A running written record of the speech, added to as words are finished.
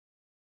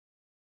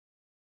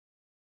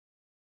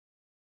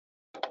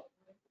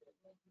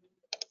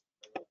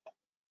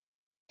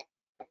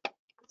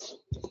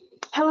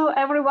Hello,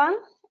 everyone,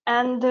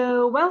 and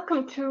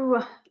welcome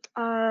to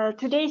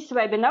today's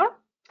webinar,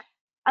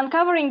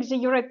 Uncovering the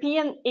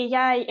European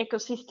AI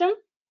Ecosystem,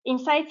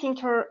 Insights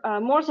into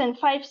more than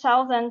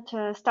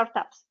 5,000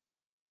 startups.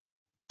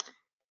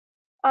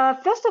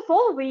 First of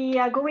all, we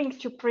are going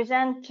to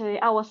present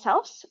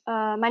ourselves.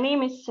 My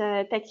name is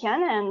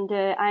Tatiana, and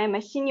I am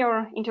a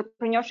senior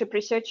entrepreneurship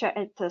researcher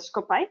at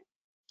Skopai.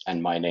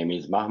 And my name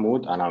is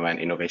Mahmoud, and I'm an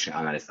innovation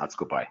analyst at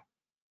Skopai.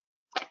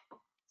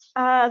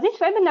 This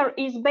webinar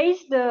is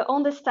based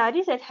on the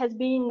study that has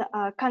been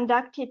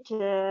conducted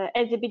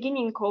at the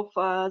beginning of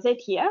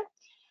that year,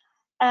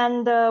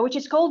 and which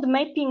is called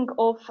Mapping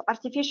of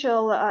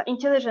Artificial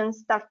Intelligence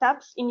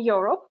Startups in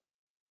Europe.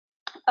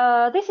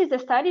 This is a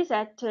study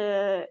that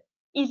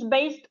is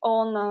based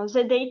on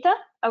the data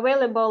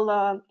available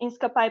in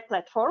Skopai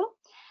platform.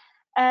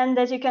 And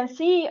as you can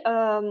see,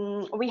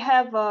 we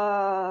have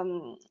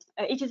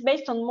it is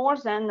based on more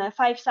than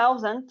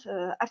 5,000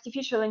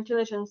 artificial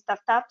intelligence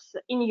startups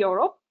in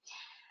Europe.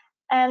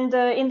 And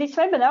in this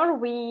webinar,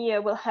 we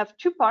will have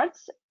two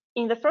parts.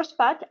 In the first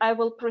part, I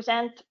will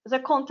present the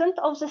content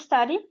of the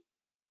study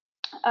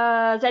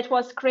that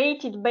was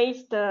created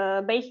based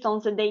on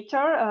the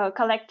data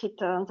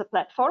collected on the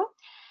platform.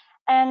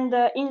 And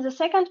in the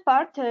second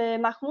part,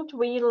 Mahmoud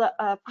will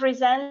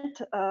present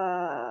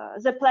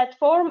the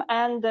platform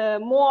and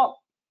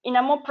in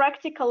a more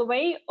practical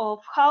way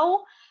of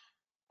how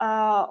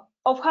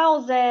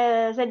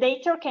the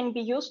data can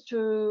be used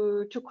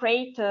to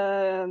create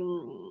the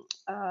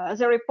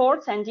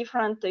reports and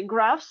different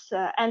graphs,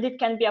 and it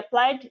can be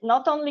applied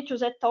not only to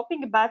that topic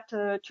but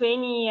to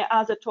any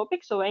other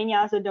topic, so any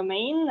other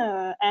domain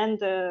and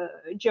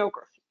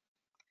geography.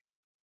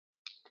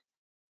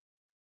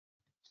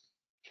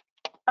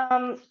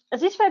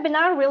 This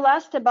webinar will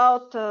last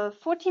about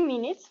 40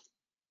 minutes.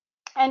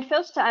 And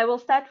first, I will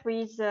start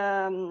with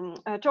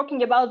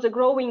talking about the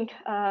growing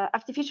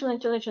artificial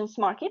intelligence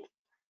market.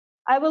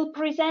 I will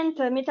present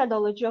a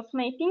methodology of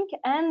mapping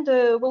and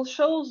will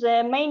show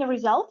the main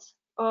results,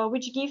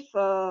 which give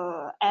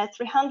a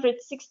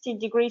 360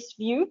 degrees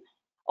view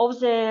of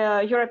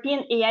the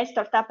European AI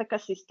startup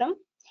ecosystem.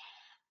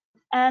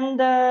 And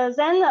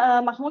then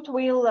Mahmoud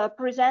will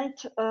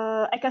present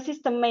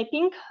ecosystem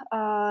mapping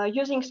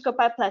using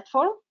Skopai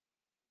platform.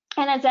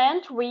 And at the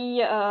end,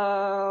 we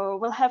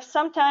will have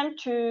some time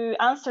to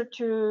answer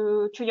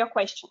to your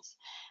questions.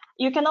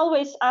 You can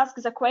always ask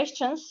the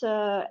questions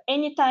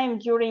anytime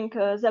during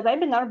the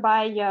webinar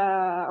by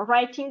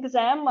writing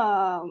them,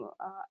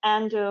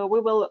 and we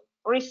will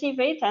receive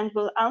it and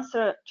will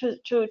answer to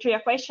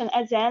your question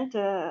at the end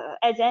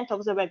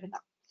of the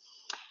webinar.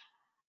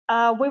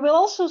 We will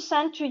also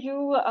send to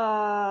you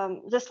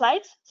the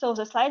slides, so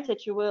the slides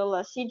that you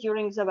will see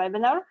during the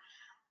webinar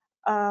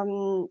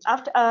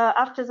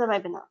after the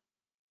webinar.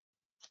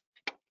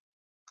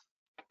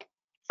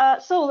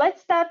 So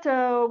let's start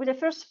with the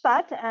first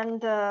part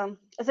and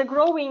the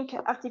growing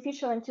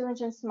artificial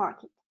intelligence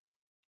market.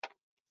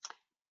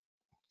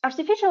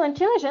 Artificial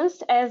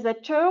intelligence as a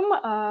term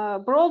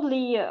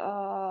broadly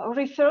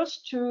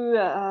refers to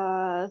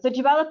the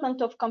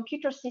development of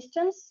computer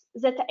systems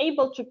that are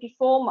able to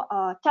perform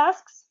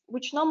tasks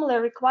which normally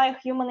require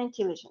human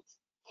intelligence.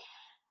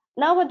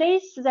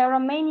 Nowadays, there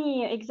are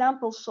many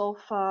examples of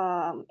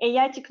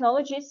AI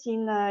technologies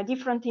in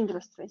different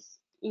industries,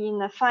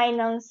 in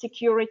finance,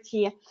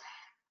 security,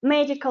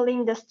 medical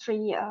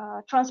industry,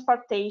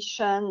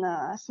 transportation,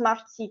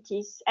 smart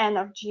cities,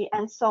 energy,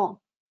 and so on.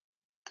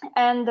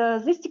 And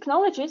these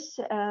technologies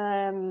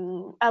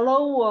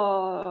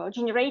allow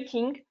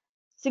generating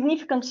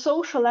significant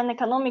social and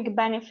economic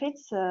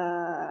benefits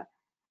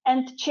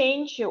and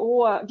change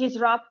or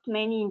disrupt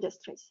many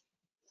industries.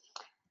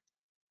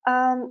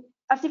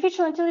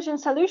 Artificial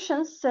intelligence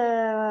solutions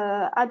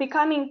are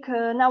becoming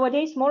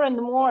nowadays more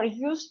and more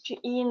used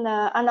in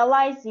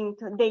analyzing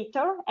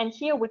data. And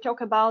here we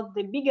talk about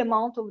the big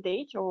amount of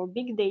data or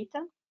big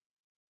data.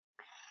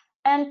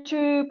 And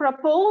to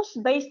propose,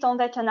 based on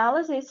that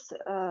analysis,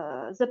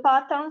 the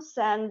patterns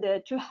and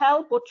to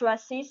help or to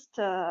assist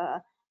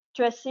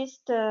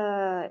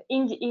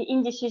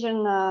in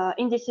decision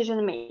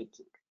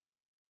making.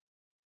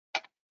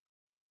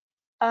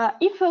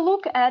 If we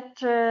look at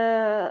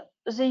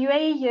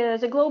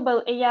the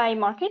global AI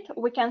market,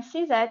 we can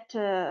see that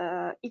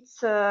there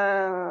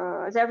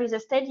is a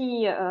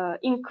steady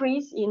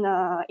increase in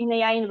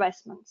AI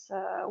investments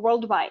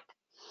worldwide.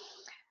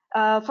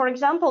 For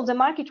example, the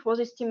market was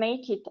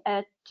estimated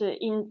at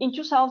in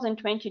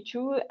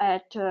 2022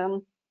 at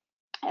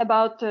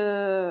about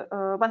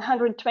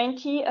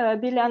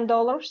 $120 billion,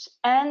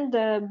 and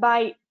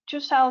by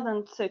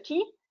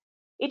 2030,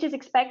 it is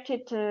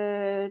expected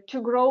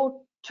to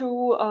grow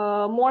to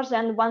more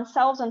than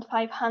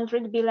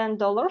 $1,500 billion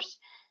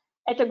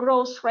at a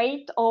growth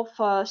rate of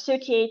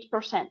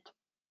 38%.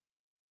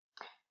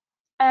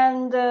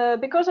 And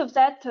because of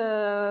that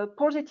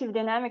positive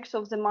dynamics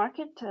of the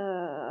market,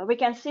 we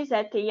can see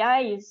that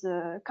AI is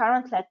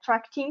currently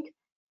attracting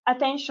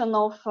attention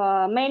of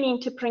many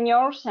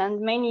entrepreneurs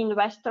and many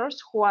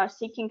investors who are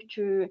seeking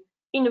to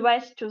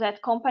invest to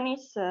that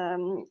companies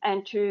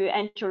and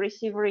to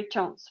receive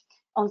returns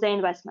on the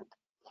investment.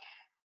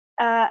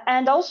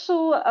 And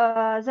also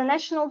the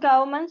national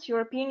governments,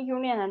 European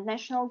Union and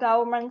national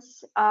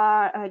governments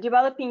are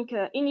developing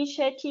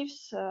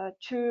initiatives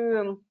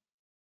to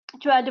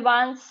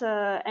advance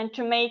and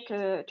to make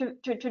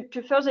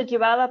to further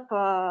develop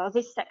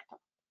this sector.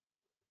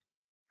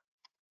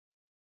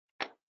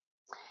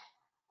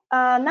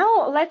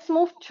 Now let's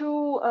move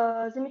to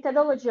the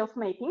methodology of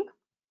mapping.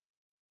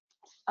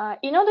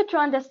 In order to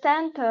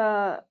understand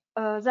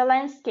the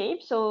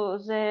landscape, so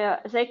the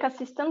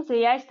ecosystem,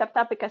 the AI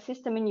startup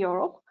ecosystem in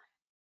Europe,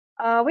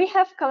 we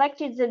have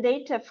collected the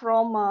data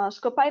from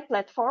Skopai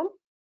platform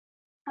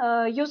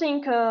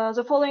using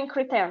the following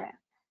criteria.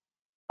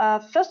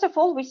 First of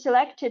all, we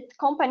selected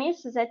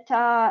companies that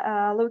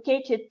are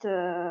located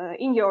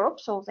in Europe,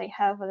 so they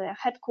have their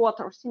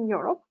headquarters in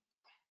Europe.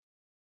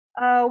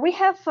 We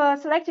have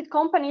selected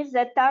companies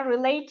that are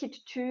related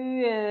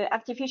to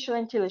artificial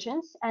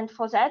intelligence, and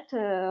for that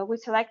we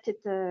selected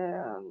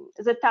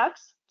the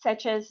tags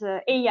such as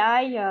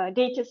AI,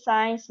 data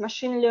science,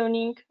 machine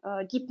learning,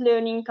 deep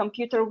learning,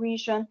 computer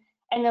vision,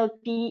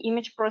 NLP,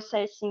 image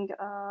processing,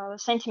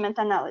 sentiment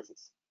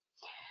analysis.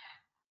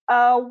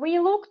 We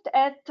looked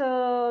at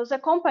the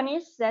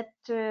companies that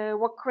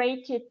were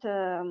created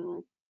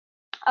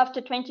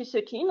after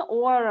 2013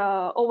 or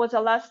over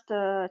the last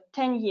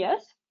 10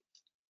 years,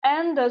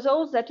 and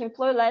those that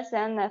employ less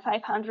than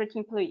 500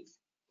 employees.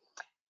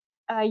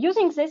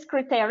 Using this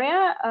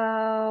criteria,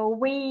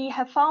 we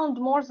have found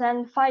more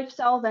than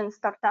 5,000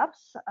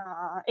 startups,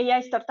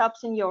 AI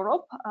startups in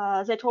Europe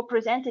that were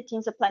presented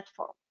in the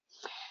platform.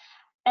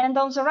 And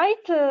on the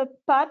right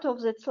part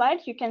of the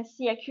slide, you can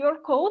see a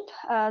QR code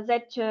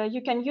that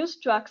you can use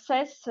to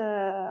access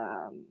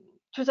to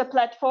the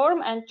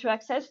platform and to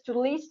access to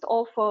list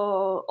of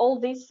all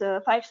these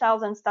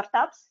 5,000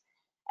 startups,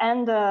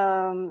 and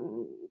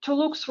to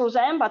look through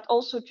them, but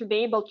also to be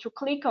able to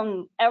click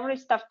on every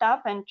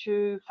startup and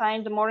to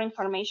find more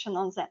information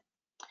on them.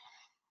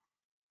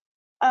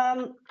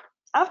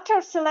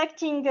 After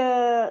selecting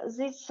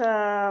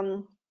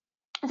the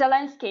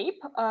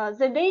landscape,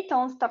 the data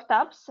on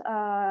startups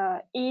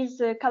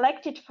is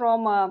collected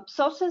from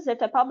sources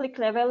that are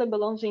publicly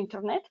available on the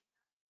internet,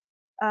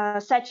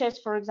 such as,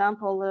 for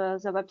example,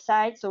 the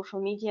website, social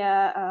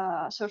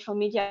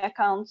media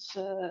accounts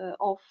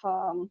of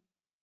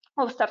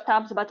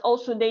startups, but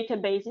also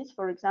databases,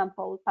 for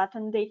example,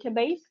 patent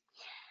database.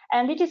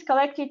 And it is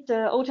collected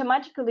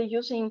automatically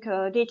using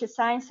data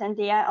science and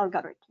AI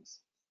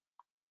algorithms.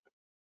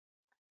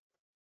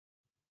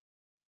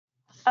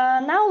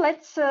 Now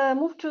let's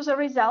move to the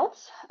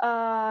results,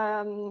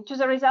 and to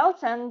the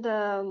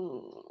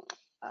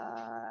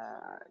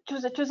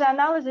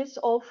analysis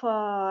of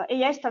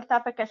AI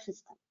startup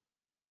ecosystem.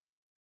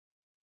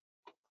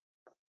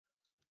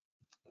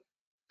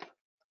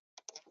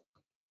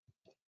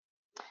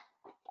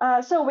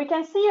 So we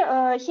can see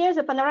here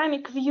the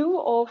panoramic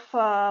view of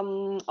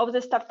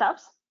the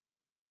startups,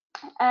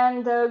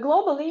 and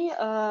globally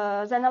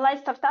the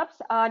analyzed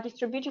startups are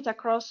distributed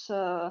across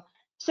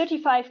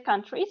 35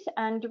 countries,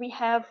 and we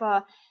have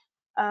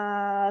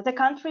the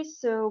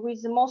countries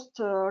with the most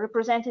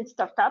represented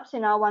startups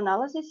in our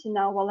analysis, in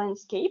our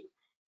landscape.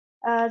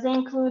 They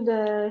include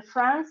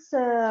France,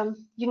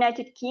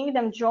 United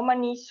Kingdom,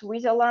 Germany,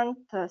 Switzerland,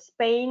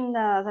 Spain,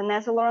 the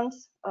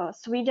Netherlands,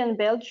 Sweden,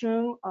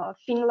 Belgium,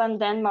 Finland,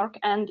 Denmark,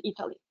 and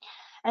Italy.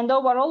 And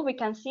overall, we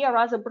can see a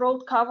rather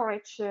broad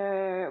coverage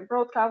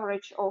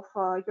of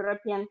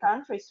European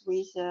countries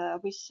with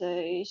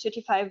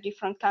 35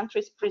 different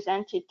countries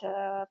presented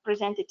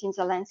in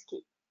the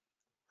landscape.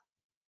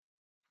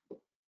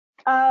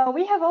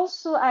 We have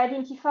also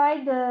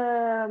identified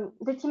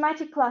the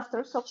thematic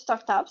clusters of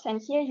startups,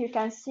 and here you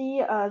can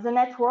see the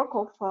network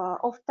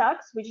of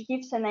tags, which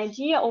gives an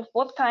idea of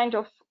what kind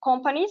of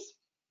companies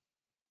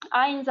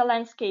are in the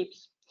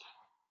landscapes.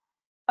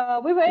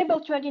 We were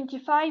able to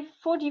identify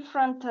 4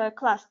 different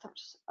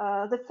clusters.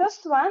 The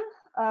first one,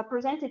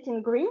 presented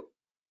in green,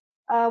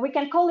 we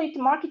can call it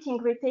marketing,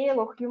 retail,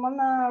 or human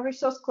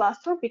resource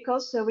cluster,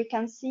 because we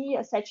can see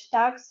such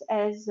tags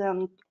as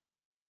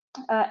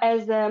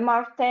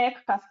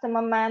MarTech,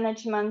 customer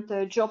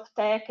management, job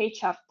tech,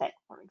 HR tech,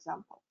 for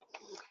example.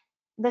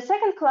 The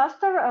second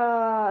cluster,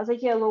 the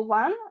yellow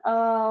one,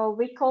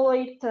 we call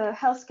it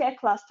healthcare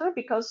cluster,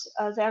 because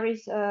there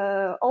is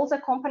all the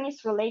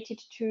companies related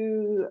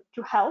to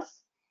health,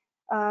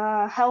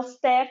 health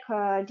tech,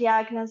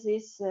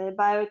 diagnosis,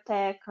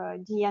 biotech,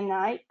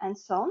 D&I, and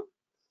so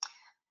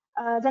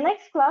on. The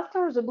next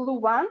cluster, the blue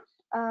one,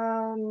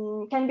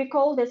 can be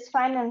called as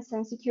finance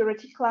and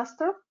security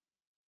cluster.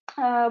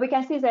 We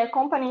can see there are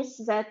companies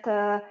that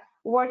are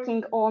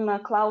working on a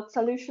cloud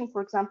solution,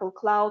 for example,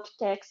 cloud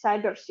tech,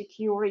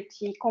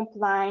 cybersecurity,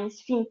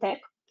 compliance, fintech,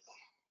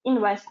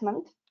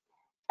 investment.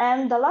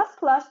 And the last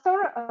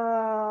cluster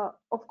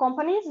of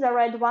companies, the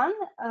red one,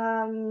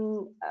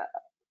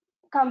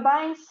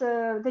 combines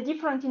the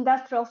different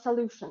industrial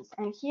solutions.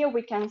 And here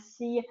we can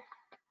see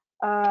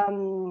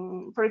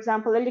For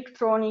example,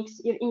 electronics,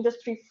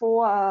 industry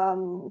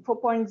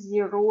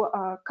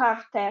 4.0,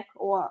 car tech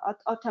or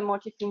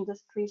automotive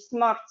industry,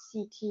 smart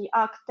city,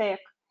 ag tech,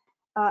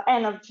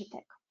 energy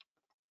tech.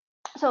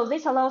 So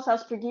this allows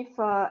us to give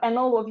an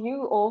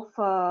overview of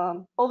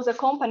the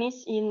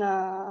companies in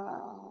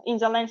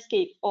the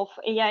landscape of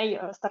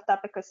AI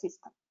startup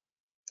ecosystem.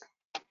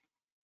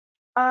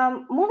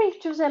 Moving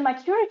to the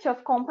maturity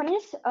of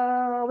companies,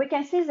 we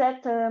can see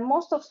that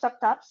most of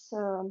startups,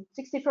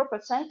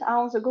 64%, are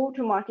on the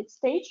go-to-market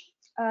stage.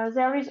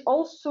 There is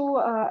also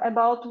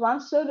about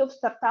 1/3 of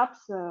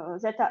startups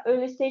that are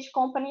early-stage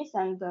companies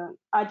and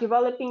are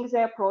developing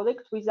their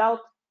product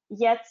without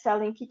yet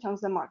selling it on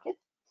the market.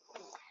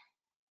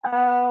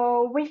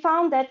 We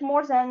found that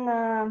more than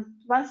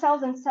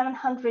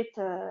 1,700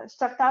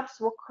 startups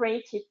were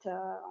created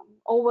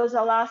over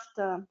the last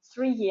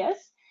 3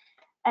 years.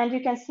 And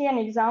you can see an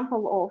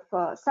example of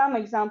some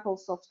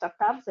examples of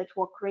startups that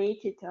were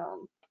created,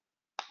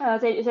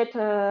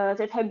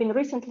 that have been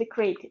recently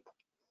created.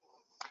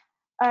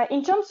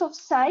 In terms of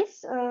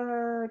size,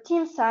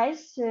 team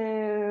size,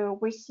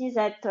 we see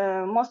that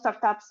most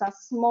startups are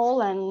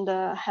small and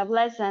have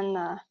less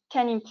than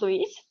 10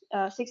 employees,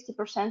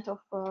 60% of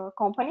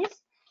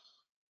companies.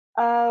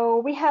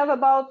 We have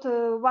about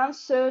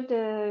 1/3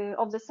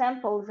 of the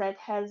sample that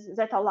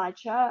are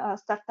larger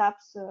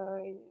startups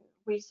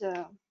with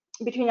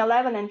between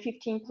 11 and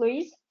 50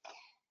 employees,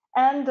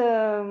 and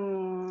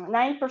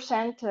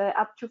 9%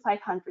 up to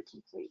 500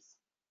 employees.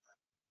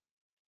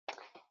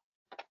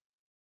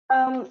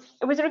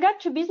 With regard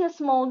to business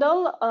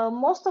model,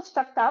 most of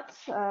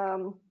startups,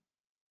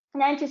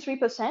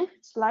 93%,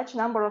 it's a large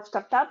number of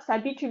startups, are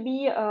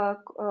B2B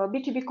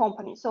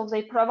companies. So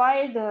they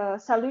provide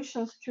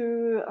solutions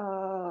to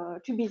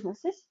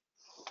businesses.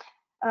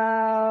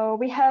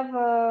 We have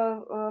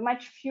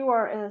much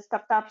fewer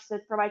startups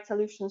that provide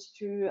solutions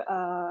to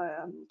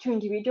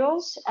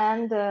individuals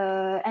and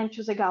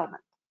to the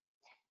government.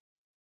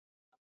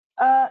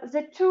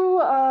 The two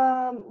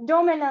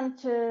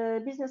dominant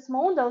business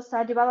models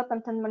are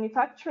development and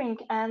manufacturing,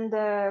 and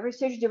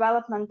research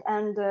development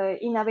and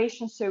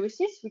innovation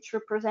services, which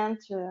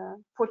represent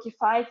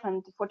 45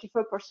 and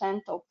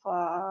 44% of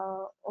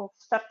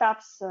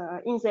startups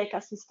in the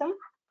ecosystem.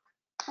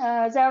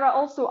 There are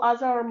also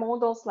other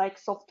models like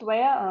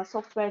software,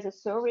 software as a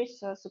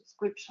service,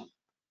 subscription.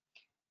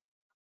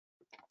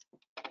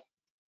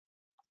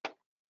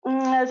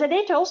 The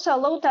data also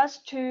allowed us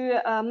to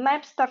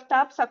map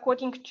startups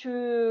according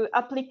to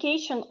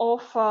application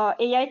of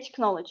AI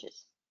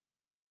technologies.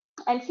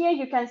 And here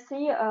you can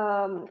see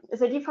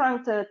the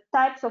different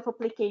types of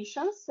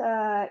applications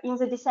in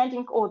the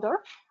descending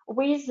order,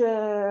 with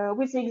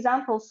the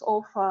examples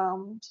of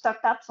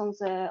startups on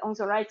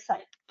the right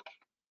side.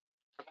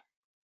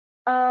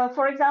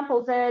 For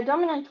example, the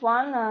dominant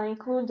one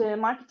include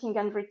marketing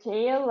and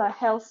retail,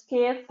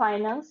 healthcare,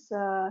 finance,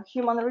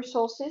 human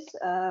resources,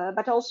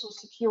 but also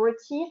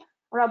security,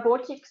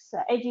 robotics,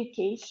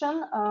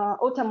 education,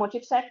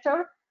 automotive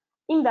sector,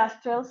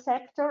 industrial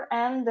sector,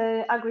 and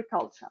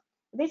agriculture.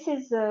 This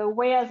is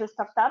where the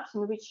startups,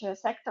 in which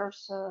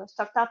sectors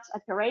startups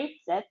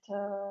operate that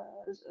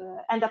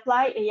and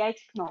apply AI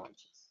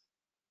technologies.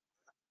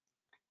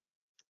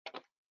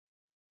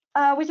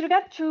 With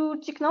regard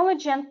to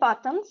technology and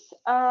patents,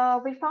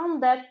 we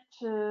found that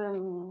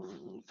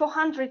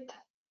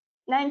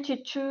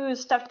 492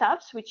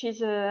 startups, which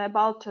is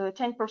about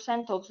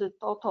 10% of the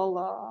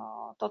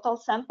total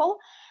sample,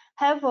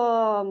 have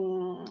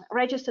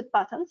registered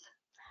patents.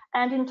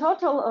 And in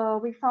total,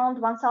 we found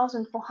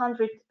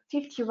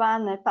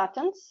 1,451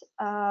 patents,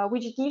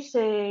 which gives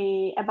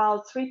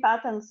about 3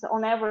 patents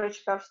on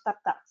average per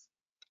startup.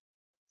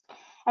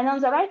 And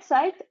on the right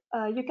side,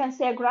 you can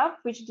see a graph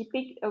which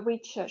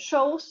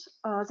shows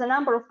the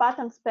number of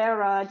patents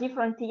per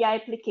different AI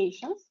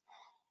applications.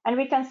 And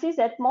we can see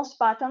that most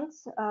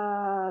patents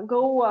are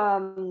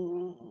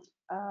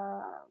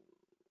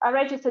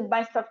registered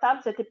by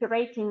startups that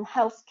operate in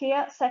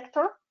healthcare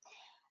sector,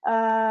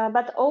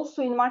 but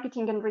also in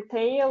marketing and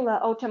retail,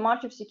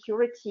 automotive,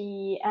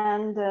 security,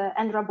 and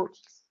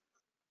robotics.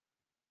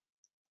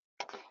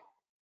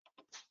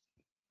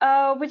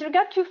 With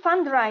regard to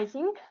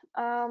fundraising,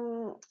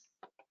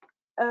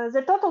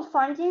 the total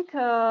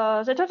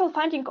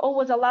funding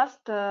over the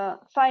last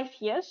 5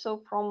 years, so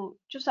from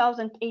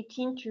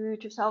 2018 to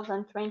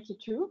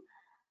 2022,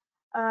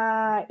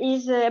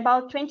 is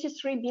about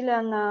 23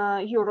 billion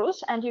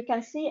euros, and you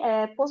can see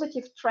a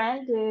positive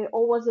trend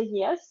over the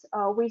years,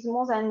 with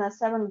more than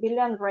 7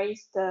 billion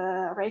raised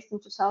in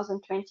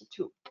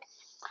 2022.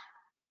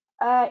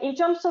 In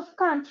terms of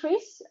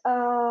countries,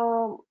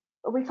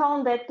 we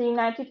found that the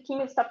United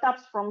Kingdom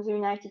startups from the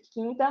United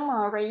Kingdom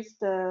raised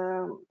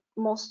the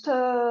most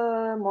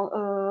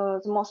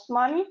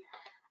money.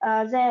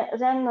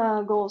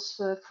 Then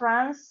goes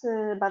France,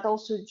 but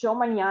also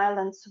Germany,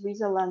 Ireland,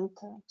 Switzerland,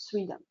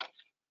 Sweden.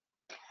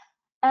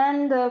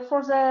 And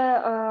for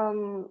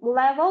the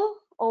level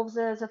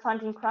the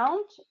funding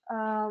round,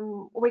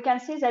 we can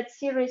see that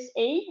Series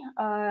A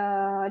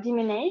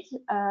dominates,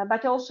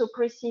 but also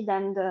pre-seed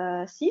and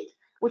seed,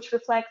 which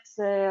reflects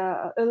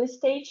early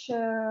stage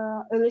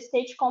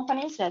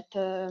companies that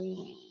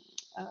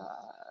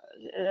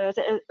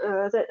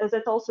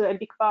that also a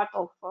big part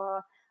of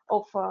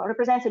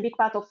represents a big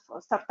part of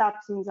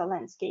startups in the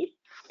landscape.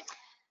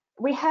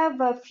 We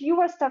have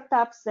fewer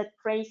startups that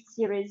raised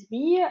Series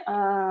B,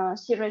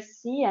 Series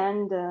C,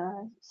 and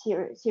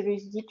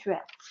Series D to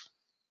F.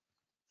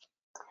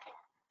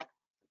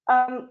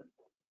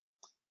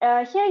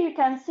 Here you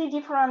can see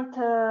different,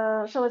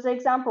 so the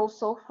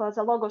examples of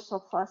the logos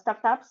of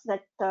startups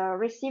that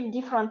receive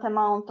different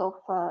amount of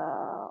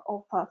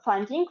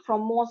funding,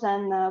 from more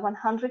than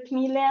 100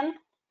 million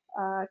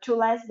to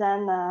less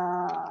than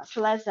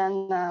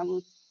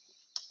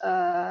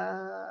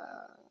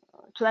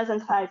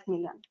 5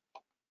 million.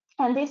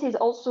 And this is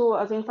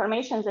also the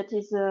information that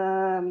is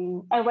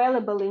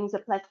available in the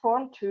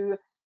platform to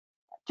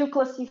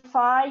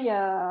classify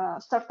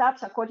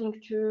startups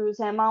according to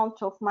the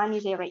amount of money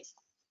they raised.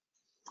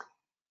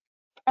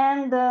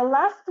 And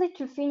lastly,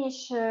 to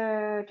finish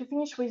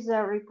with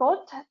the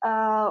report,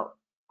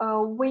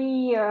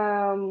 we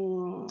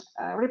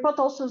report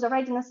also the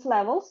readiness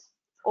levels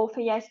of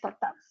AI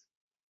startups.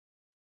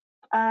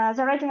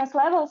 The readiness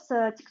levels,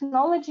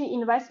 technology,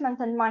 investment,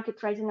 and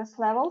market readiness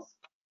levels.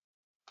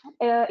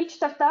 Each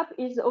startup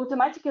is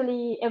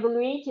automatically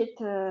evaluated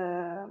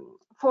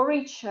for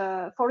each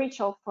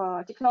of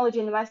technology,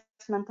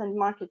 investment, and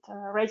market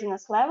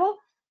readiness level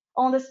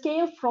on the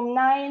scale from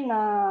 9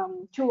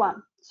 to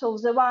 1. So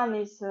the 1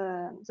 is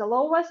the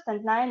lowest,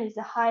 and 9 is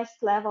the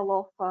highest level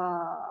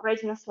of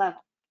readiness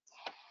level.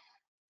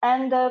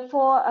 And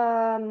for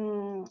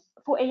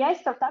AI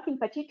startup in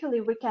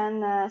particular, we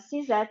can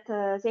see that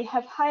they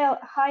have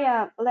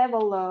higher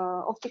level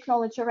of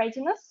technology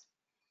readiness,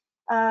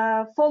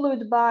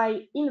 followed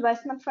by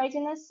investment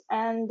readiness,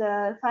 and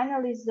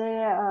finally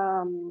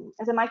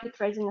the market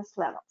readiness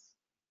levels.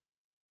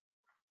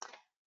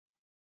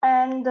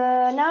 And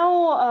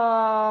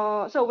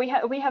now, so we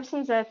have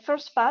seen the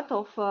first part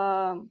of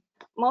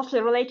mostly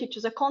related to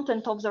the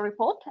content of the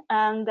report,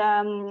 and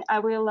I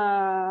will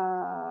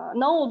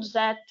note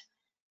that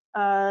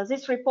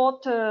this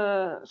report,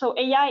 so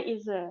AI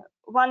is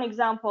one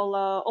example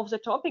of the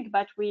topic,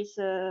 but with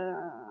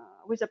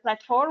a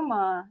platform,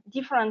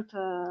 different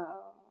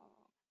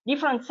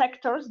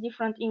sectors,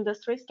 different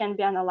industries can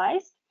be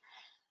analyzed.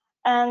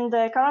 And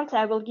currently,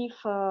 I will give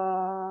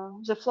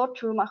the floor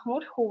to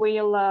Mahmoud, who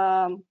will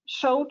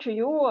show to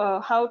you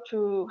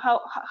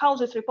how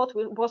this report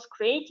was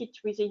created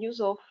with the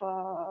use of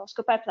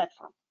Skopai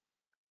platform.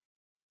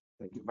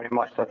 Thank you very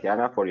much,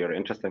 Tatiana, for your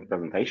interesting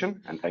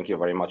presentation, and thank you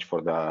very much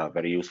for the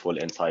very useful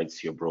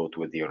insights you brought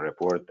with your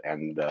report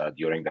and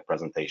during the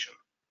presentation.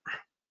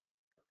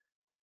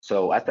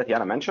 So as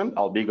Tatiana mentioned,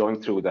 I'll be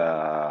going through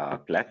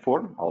the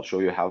platform. I'll show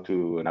you how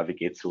to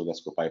navigate through the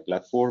Skopai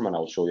platform, and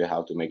I'll show you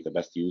how to make the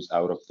best use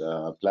out of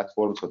the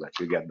platform so that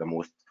you get the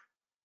most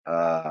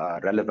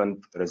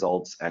relevant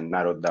results and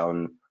narrowed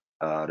down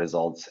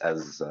results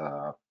as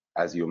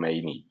you may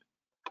need,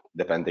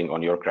 depending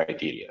on your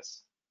criteria.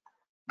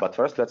 But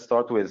first, let's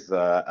start with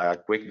a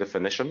quick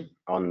definition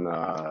on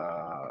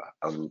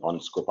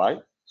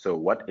Skopai. So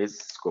what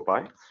is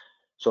Skopai?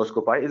 So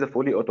Skopai is a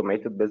fully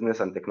automated business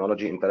and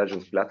technology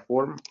intelligence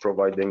platform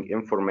providing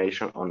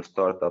information on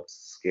startups,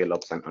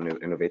 scale-ups,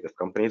 and innovative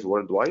companies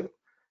worldwide.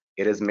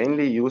 It is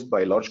mainly used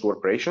by large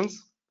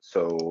corporations,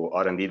 so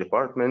R&D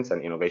departments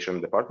and innovation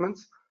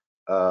departments.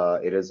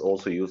 It is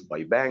also used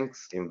by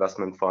banks,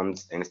 investment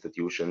funds,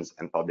 institutions,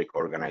 and public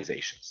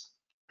organizations.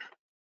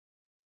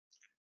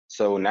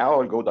 So now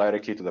I'll go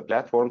directly to the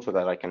platform so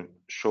that I can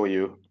show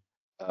you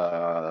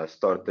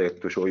start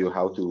to show you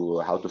how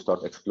to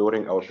start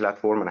exploring our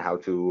platform and how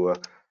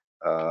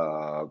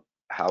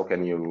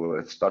can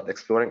you start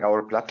exploring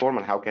our platform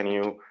and how can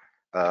you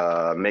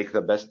make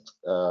the best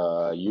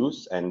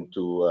use and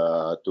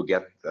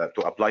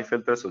to apply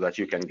filters so that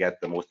you can get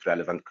the most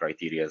relevant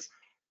criteria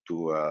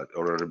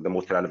or the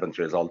most relevant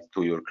result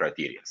to your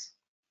criteria.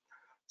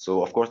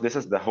 So of course, this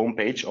is the home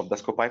page of the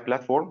Skopai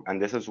platform,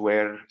 and this is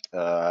where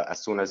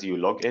as soon as you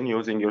log in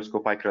using your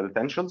Skopai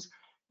credentials,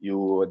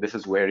 this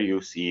is where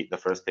you see the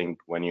first thing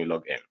when you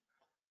log in.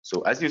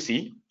 So as you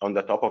see on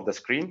the top of the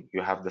screen,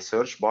 you have the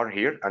search bar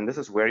here, and this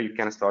is where you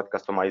can start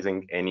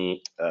customizing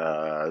any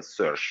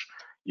search.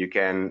 You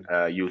can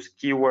use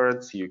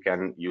keywords, you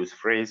can use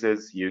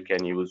phrases, you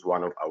can use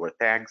one of our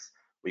tags.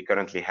 We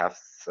currently have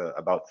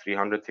about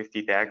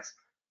 350 tags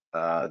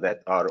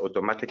that are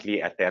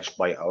automatically attached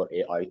by our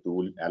AI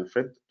tool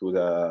Alfred to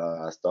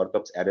the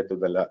startups added to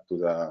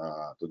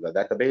the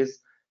database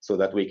so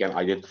that we can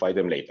identify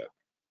them later.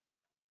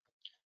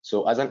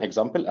 So as an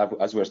example,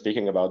 as we're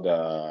speaking about the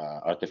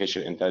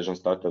artificial intelligence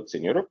startups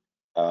in Europe,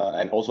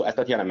 and also as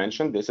Tatiana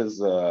mentioned, this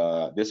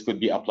could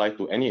be applied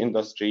to any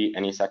industry,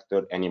 any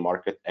sector, any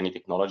market, any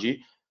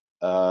technology.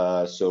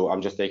 So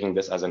I'm just taking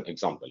this as an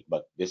example,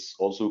 but this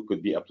also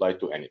could be applied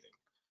to anything.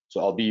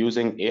 So I'll be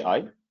using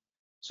AI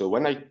So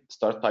when I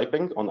start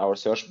typing on our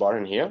search bar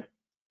in here,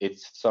 it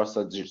starts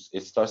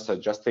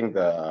suggesting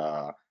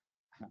the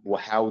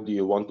how do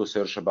you want to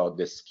search about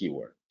this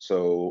keyword.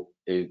 So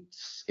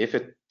it's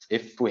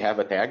if we have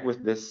a tag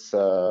with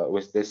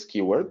this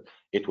keyword,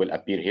 it will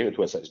appear here. It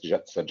will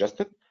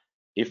suggest it.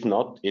 If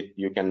not,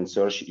 you can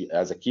search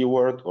as a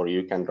keyword, or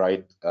you can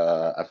write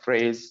a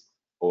phrase,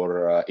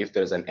 or if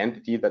there's an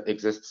entity that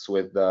exists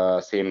with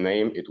the same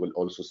name, it will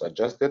also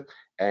suggest it,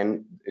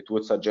 and it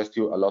would suggest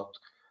you a lot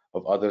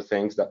of other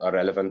things that are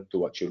relevant to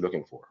what you're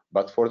looking for.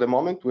 But for the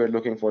moment, we're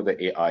looking for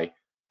the AI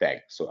tag.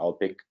 So I'll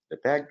pick the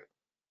tag.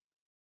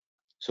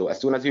 So as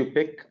soon as you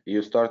pick,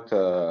 you start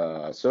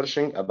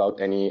searching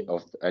about any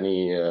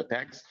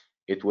tags,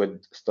 it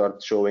would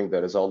start showing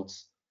the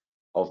results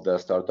of the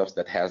startups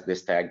that has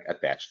this tag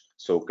attached.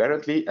 So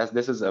currently, as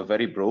this is a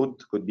very broad,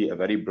 could be a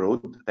very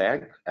broad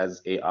tag,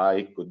 as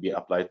AI could be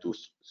applied to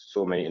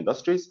so many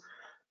industries.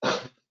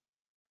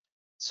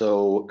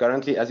 So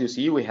currently, as you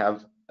see, we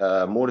have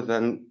more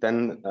than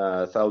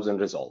 10,000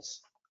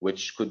 results,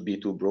 which could be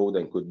too broad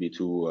and could be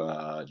too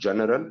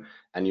general,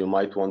 and you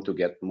might want to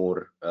get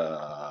more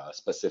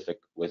specific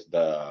with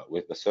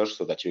the search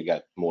so that you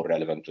get more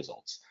relevant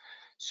results.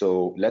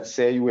 So let's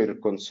say we're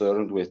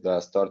concerned with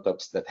the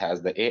startups that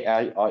has the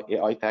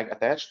AI tag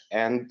attached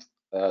and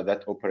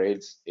that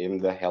operates in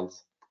the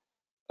health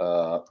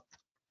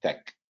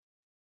tech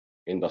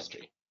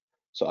industry.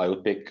 So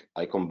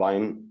I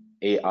combine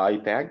AI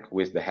tag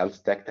with the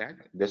health tech tag.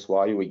 This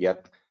why we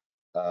get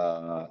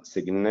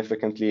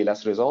significantly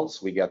less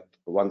results. We get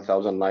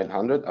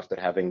 1,900 after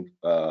having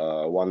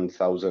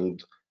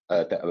 1,000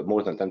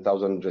 more than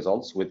 10,000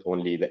 results with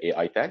only the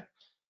AI tag.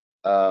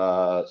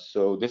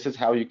 So this is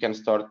how you can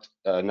start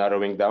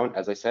narrowing down.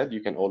 As I said,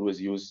 you can always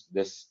use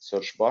this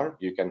search bar.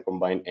 You can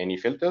combine any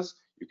filters.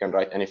 You can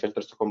write any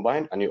filters to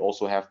combine, and you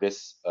also have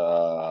this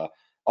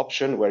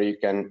option where you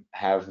can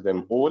have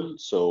them all.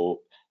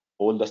 So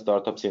all the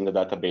startups in the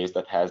database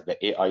that has the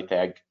AI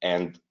tag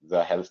and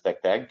the health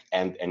tech tag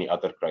and any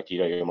other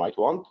criteria you might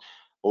want.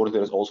 Or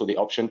there's also the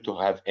option to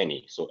have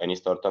any. So any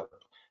startup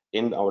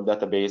in our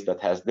database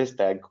that has this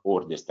tag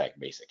or this tag,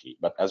 basically.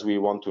 But as we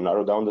want to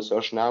narrow down the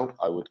search now,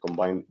 I would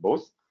combine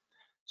both.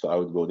 So I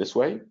would go this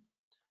way.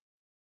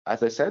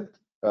 As I said,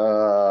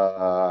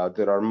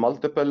 there are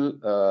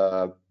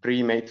multiple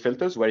pre-made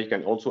filters where you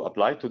can also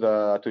apply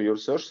to your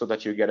search so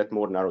that you get it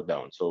more narrowed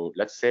down. So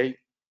let's say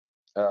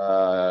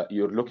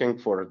you're looking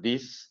for the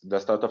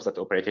startups that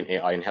operate in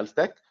AI and health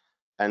tech,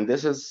 and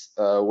this is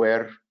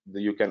where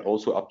you can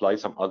also apply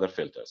some other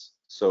filters.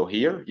 So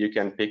here you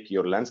can pick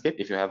your landscape.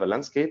 If you have a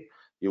landscape,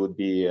 you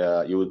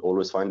would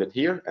always find it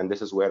here, and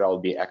this is where I'll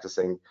be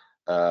accessing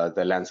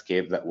the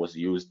landscape that was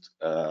used,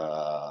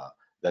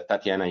 that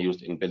Tatiana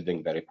used in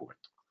building the report.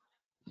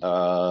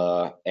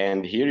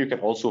 And here you can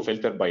also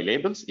filter by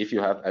labels. If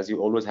you have, as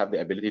you always have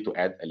the ability to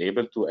add a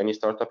label to any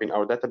startup in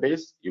our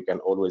database, you can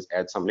always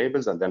add some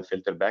labels and then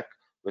filter back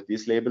with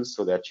these labels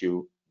so that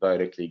you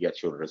directly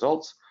get your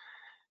results.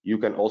 You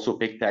can also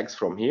pick tags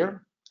from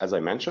here. As I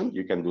mentioned,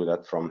 you can do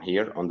that from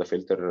here on the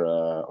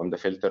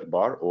filter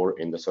bar or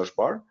in the search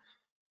bar.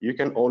 You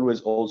can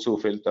always also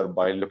filter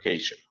by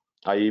location.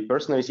 I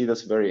personally see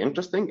this very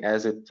interesting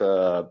as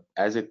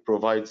it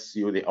provides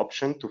you the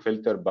option to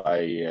filter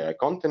by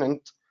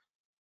continent.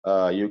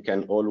 You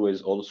can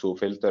always also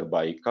filter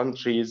by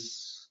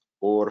countries,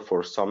 or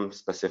for some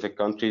specific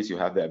countries, you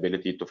have the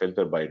ability to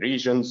filter by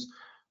regions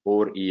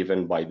or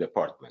even by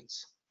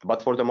departments.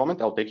 But for the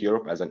moment, I'll take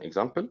Europe as an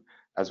example,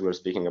 as we're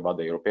speaking about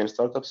the European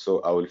startups.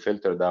 So I will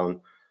filter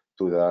down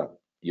to the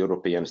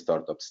European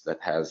startups that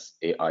has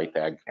AI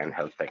tag and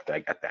health tech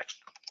tag attached.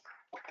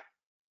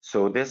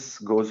 So this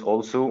goes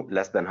also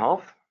less than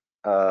half,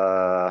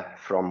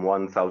 from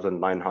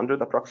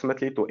 1,900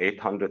 approximately to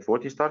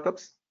 840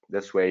 startups.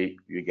 This way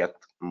you get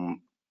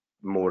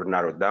more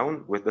narrowed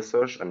down with the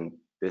search, and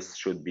this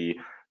should be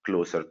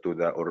closer to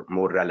or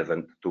more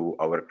relevant to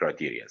our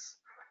criteria.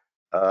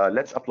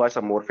 Let's apply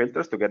some more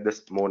filters to get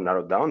this more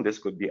narrowed down. This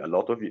could be a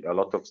lot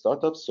of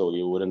startups, so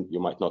you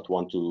might not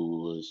want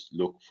to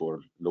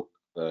look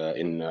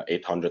in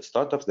 800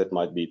 startups. That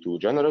might be too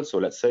general. So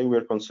let's say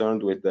we're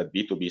concerned with the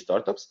B2B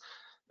startups,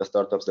 the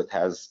startups that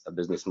has a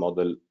business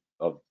model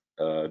of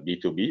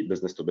B2B,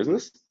 business to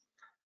business.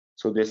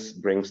 So this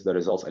brings the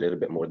results a little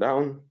bit more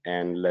down.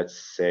 And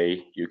let's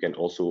say you can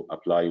also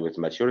apply with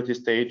maturity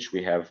stage.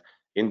 We have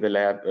in the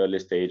lab, early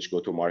stage, go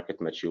to market,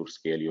 mature,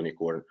 scale,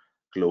 unicorn,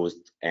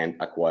 closed, and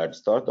acquired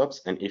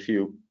startups. And if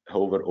you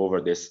hover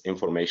over this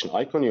information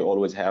icon, you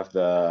always have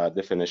the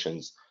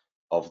definitions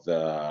of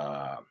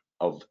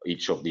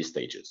each of these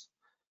stages.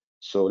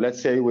 So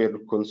let's say we're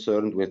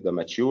concerned with the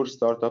mature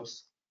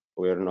startups.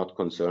 We're not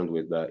concerned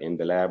with the in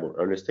the lab or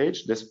early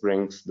stage. This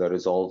brings the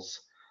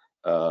results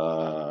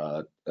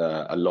a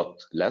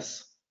lot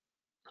less,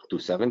 to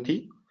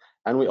 70.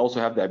 And we also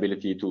have the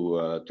ability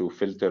to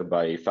filter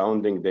by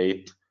founding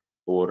date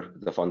or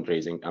the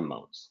fundraising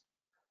amounts.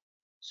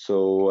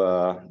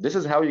 So this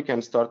is how you can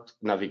start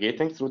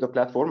navigating through the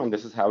platform, and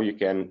this is how you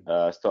can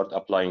start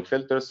applying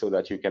filters so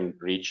that you can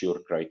reach your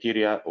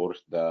criteria or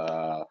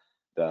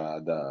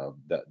the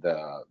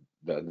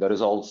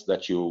results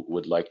that you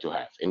would like to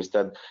have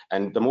instead.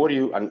 And the more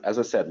you, and as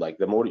I said, like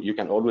the more you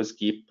can always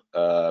keep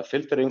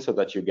filtering so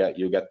that you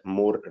get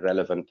more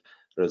relevant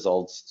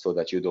results, so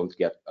that you don't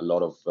get a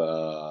lot of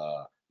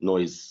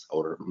noise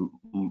or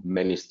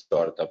many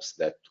startups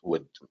that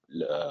would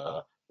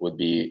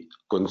be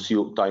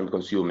time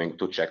consuming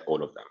to check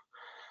all of them.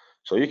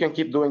 So you can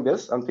keep doing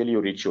this until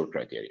you reach your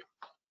criteria.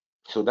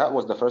 So that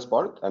was the first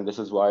part, and this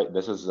is why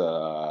this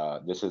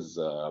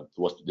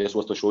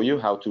was to show you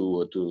how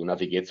to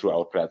navigate through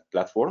our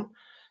platform.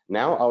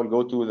 Now I'll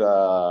go to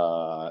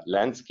the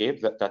landscape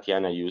that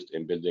Tatiana used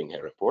in building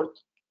her report,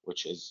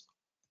 which is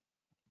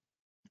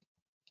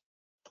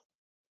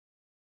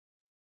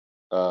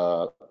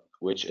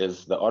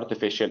the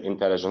artificial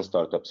intelligence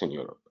startups in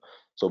Europe.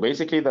 So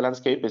basically, the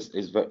landscape is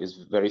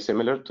very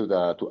similar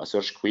to a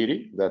search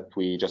query that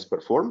we just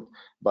performed,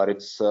 but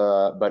it's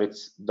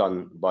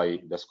done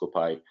by the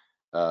Skopai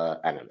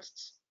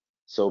analysts.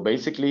 So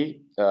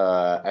basically,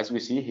 as we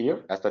see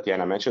here, as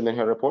Tatiana mentioned in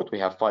her report, we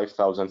have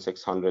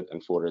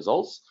 5,604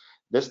 results.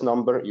 This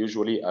number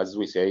usually, as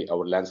we say,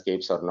 our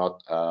landscapes are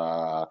not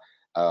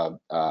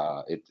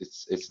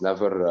it's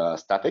never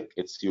static.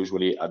 It's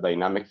usually a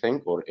dynamic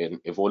thing or an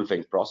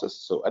evolving process.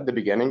 So at the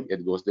beginning,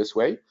 it goes this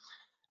way.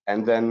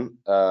 And then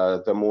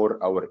the more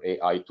our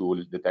AI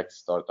tool detects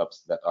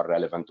startups that are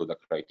relevant to the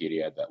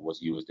criteria that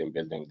was used in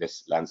building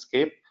this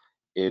landscape,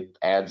 it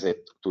adds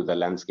it to the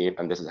landscape.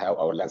 And this is how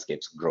our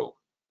landscapes grow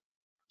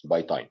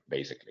by time,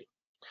 basically.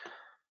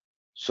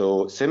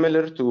 So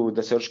similar to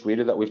the search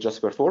query that we've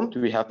just performed,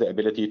 we have the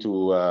ability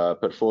to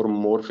perform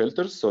more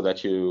filters so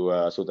that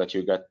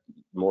you get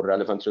more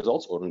relevant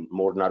results or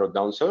more narrowed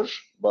down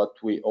search. But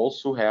we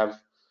also have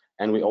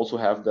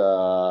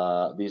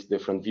these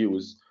different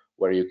views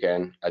where you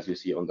can, as you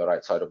see on the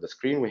right side of the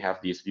screen, we have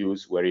these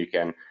views where you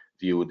can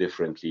view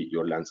differently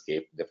your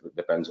landscape.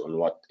 Depends on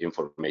what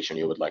information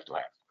you would like to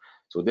have.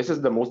 So this is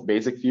the most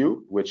basic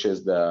view, which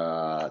is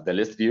the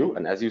list view.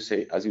 And as you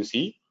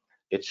see,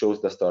 it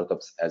shows the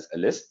startups as a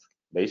list,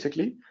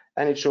 basically,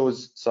 and it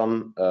shows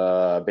some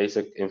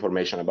basic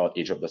information about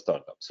each of the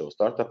startups. So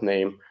startup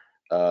name,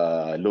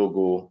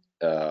 logo,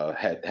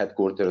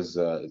 headquarters,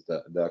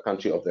 the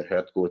country of their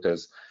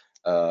headquarters,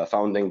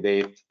 founding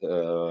date,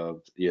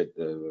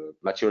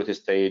 maturity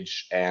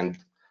stage, and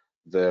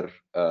their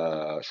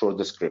short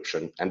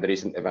description, and the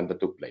recent event that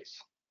took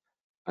place.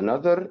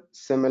 Another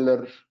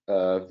similar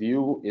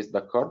view is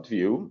the card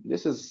view.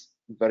 This is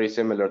very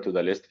similar to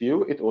the list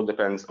view. It all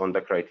depends on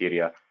the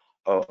criteria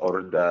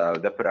or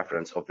the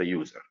preference of the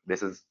user.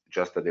 This is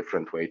just a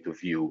different way to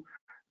view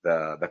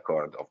the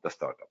card of the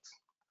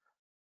startups.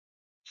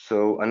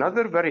 So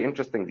another very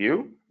interesting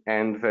view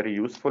and very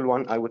useful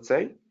one, I would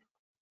say,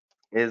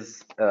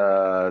 is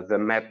the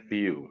map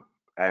view.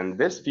 And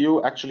this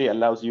view actually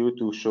allows you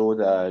to show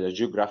the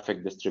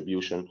geographic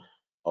distribution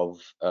of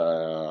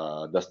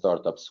the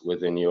startups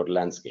within your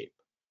landscape.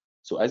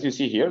 So as you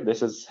see here,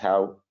 this is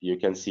how you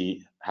can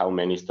see how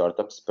many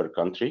startups per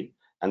country.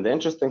 And the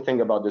interesting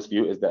thing about this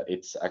view is that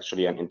it's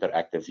actually an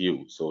interactive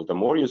view. So the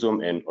more you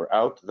zoom in or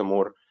out, the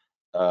more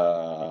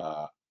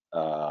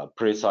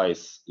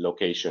precise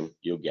location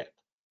you get,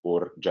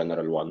 or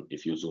general one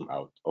if you zoom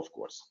out, of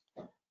course.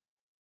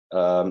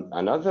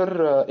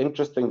 Another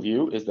interesting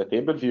view is the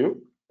table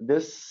view.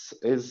 This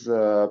is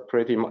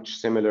pretty much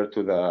similar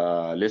to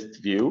the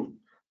list view,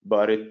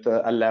 but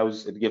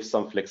it gives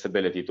some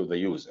flexibility to the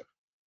user.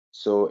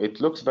 So it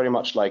looks very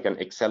much like an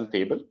Excel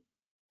table,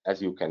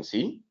 as you can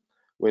see,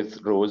 with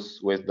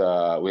rows with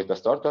the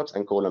startups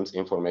and columns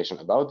information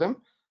about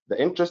them. The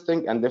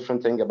interesting and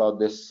different thing about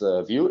this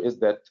view is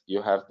that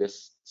you have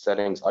this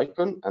settings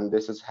icon, and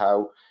this is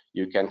how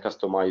you can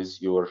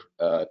customize your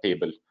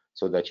table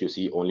so that you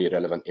see only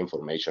relevant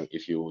information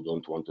if you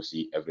don't want to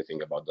see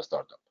everything about the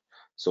startup.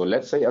 So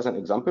let's say, as an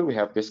example, we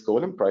have this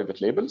column, private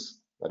labels,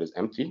 that is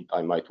empty.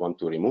 I might want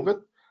to remove it.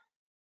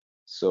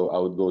 So I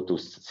would go to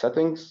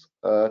settings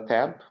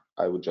tab.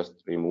 I would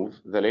just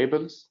remove the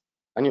labels.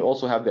 And you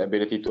also have the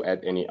ability to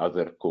add any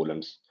other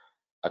columns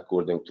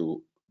according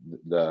to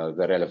the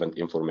relevant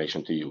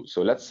information to you.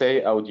 So let's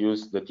say I would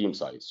use the team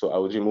size. So I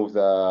would remove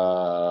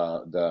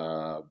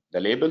the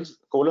labels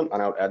column,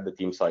 and I would add the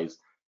team size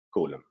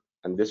column.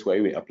 And this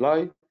way we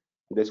apply.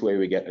 This way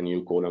we get a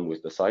new column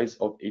with the size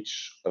of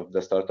each of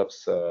the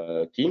startups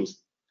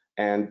teams,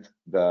 and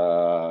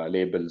the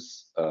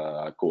labels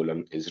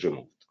column is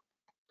removed.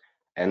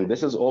 And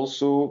this is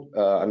also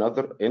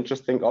another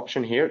interesting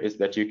option here, is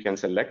that you can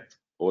select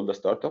all the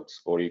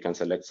startups, or you can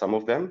select some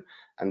of them,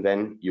 and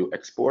then you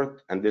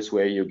export, and this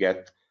way you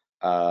get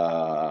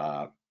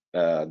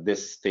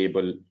this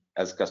table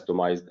as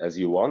customized as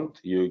you want.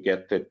 You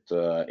get it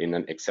in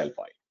an Excel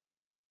file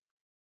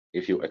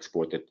if you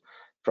export it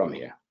from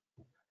here.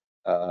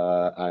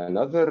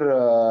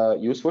 Another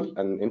useful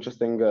and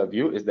interesting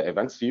view is the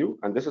events view,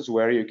 and this is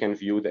where you can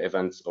view the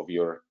events of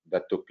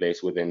that took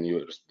place within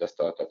the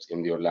startups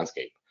in your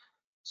landscape.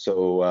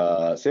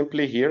 So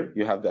simply here,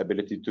 you have the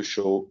ability to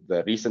show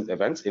the recent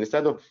events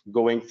instead of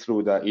going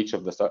through each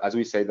of the stuff. As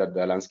we say that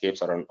the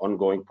landscapes are an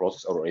ongoing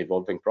process or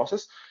evolving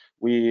process,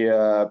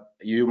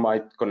 you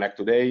might connect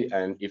today,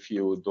 and if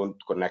you don't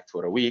connect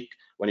for a week,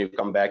 when you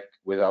come back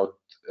without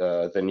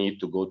the need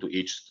to go to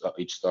each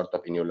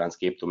startup in your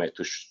landscape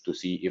to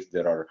see if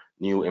there are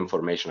new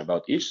information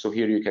about each. So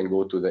here you can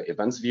go to the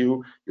events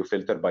view, you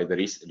filter by the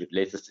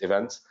latest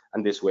events,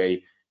 and this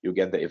way you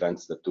get the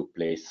events that took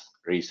place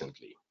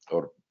recently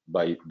or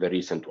by the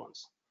recent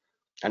ones.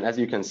 And as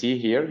you can see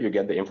here, you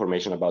get the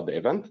information about the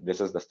event.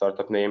 This is the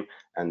startup name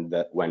and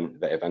when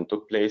the event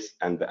took place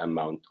and the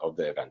amount of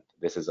the event.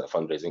 This is a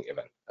fundraising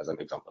event as an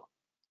example.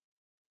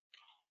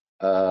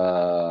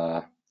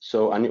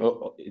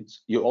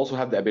 You also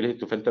have the ability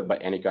to filter by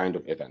any kind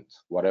of event,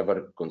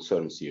 whatever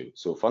concerns you.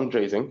 So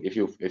fundraising, if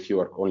you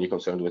are only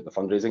concerned with the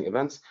fundraising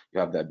events,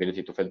 you have the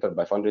ability to filter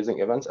by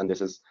fundraising events, and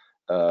this is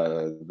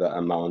the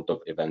amount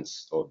of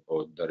events or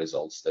the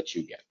results that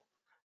you get.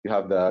 You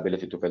have the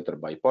ability to filter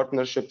by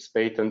partnerships,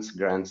 patents,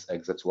 grants,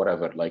 exits,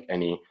 whatever, like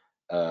any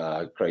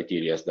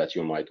criteria that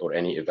you might, or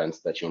any events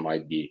that you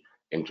might be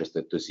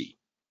interested to see.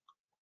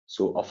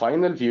 So a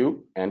final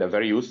view, and a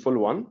very useful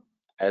one,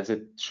 as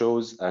it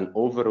shows an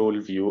overall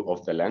view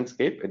of the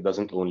landscape. It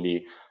doesn't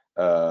only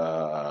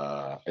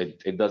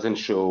it doesn't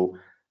show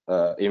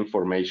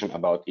information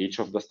about each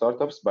of the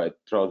startups, but it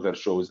rather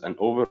shows an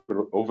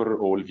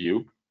overall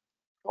view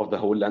of the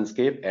whole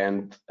landscape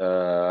and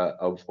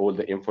of all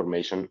the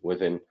information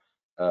within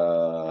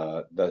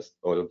all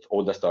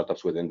the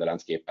startups within the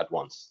landscape at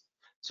once.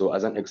 So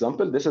as an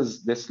example,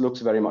 this looks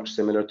very much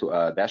similar to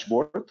a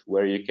dashboard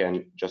where you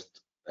can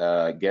just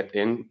get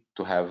in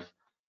to have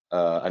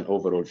an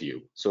overall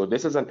view. So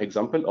this is an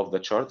example of the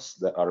charts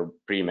that are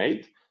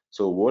pre-made.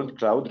 So world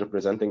cloud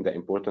representing the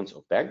importance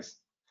of tags.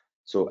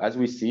 So as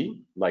we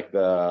see, like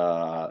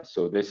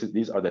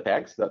these are the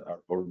tags that are,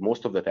 or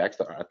most of the tags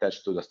that are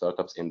attached to the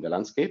startups in the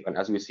landscape. And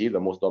as we see,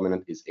 the most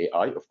dominant is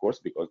AI, of course,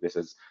 because this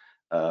is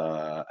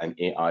an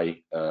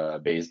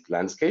AI-based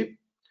landscape.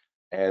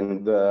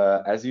 And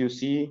as you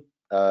see,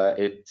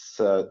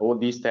 all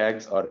these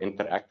tags are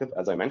interactive,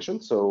 as I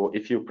mentioned. So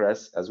if you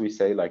press, as we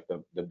say, like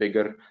the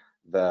bigger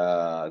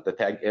the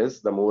tag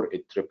is, the more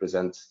it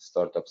represents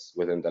startups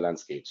within the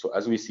landscape. So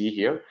as we see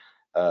here,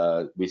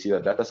 we see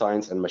that data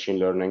science and machine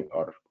learning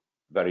are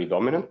very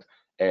dominant.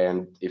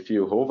 And if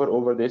you hover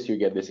over this, you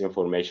get this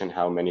information: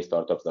 how many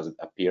startups does it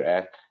appear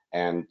at,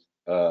 and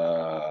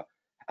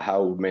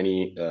how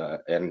many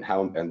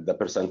and the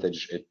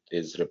percentage it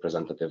is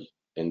representative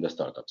in the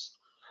startups.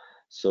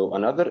 So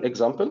another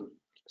example,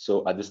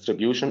 so a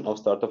distribution of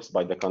startups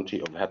by the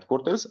country of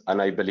headquarters,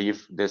 and I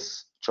believe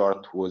this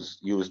chart was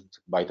used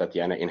by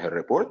Tatiana in her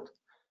report.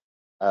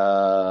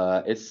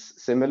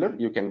 It's similar.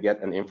 You can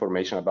get an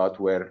information about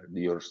where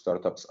your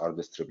startups are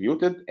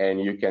distributed, and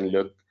you can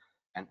look,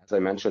 and as I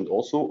mentioned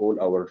also, all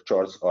our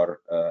charts are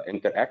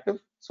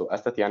interactive. So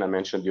as Tatiana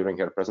mentioned during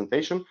her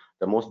presentation,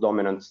 the most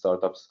dominant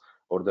startups,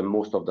 or the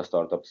most of the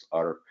startups,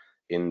 are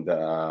in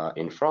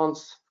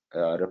France,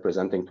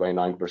 representing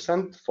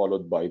 29%,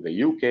 followed by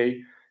the UK,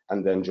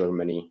 and then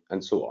Germany,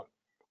 and so on.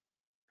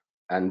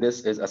 And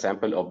this is a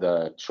sample of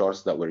the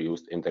charts that were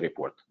used in the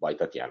report by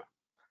Tatiana.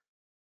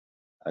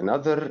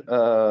 Another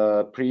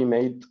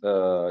pre-made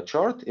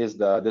chart is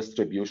the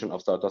distribution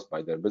of startups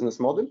by their business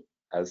model,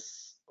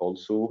 as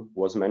also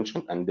was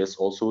mentioned, and this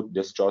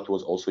chart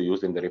was also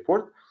used in the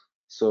report.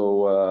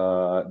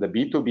 So the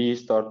B2B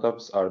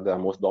startups are the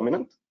most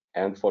dominant,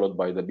 and followed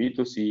by the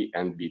B2C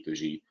and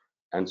B2G,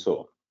 and so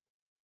on.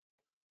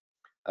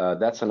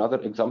 That's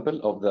another example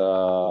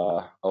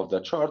of the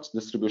charts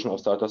distribution of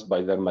startups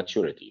by their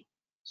maturity.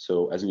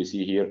 So as we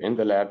see here, in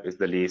the lab is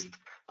the least,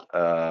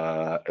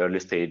 early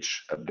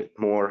stage a bit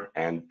more,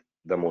 and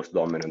the most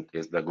dominant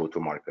is the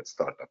go-to-market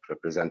startup,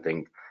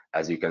 representing,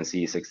 as you can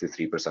see,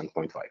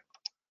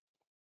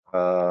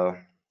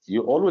 63.5%.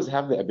 You always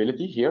have the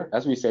ability here,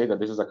 as we say that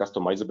this is a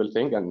customizable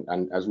thing,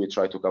 and as we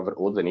try to cover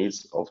all the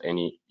needs of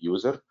any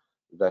user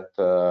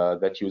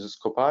that uses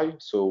Skopai.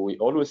 So we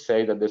always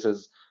say that this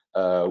is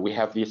we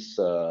have these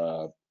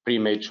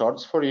pre-made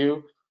charts for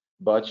you,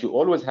 but you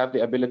always have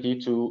the ability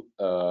to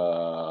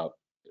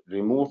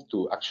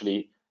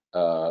actually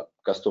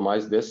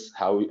customize this,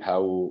 how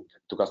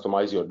to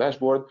customize your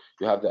dashboard.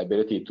 You have the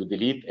ability to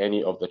delete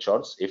any of the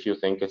charts if you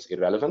think it's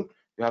irrelevant.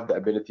 You have the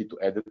ability to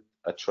edit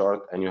a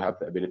chart, and you have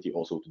the ability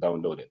also to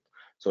download it.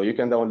 So you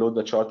can download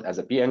the chart as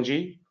a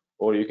PNG,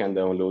 or you can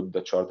download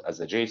the chart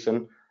as a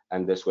JSON,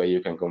 and this way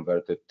you can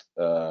convert it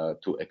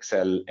to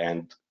Excel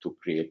and to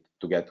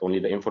get only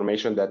the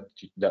information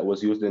that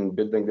was used in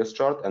building this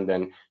chart, and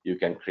then you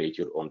can create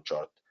your own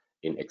chart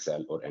in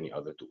Excel or any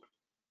other tool.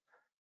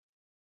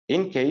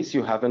 In case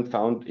you haven't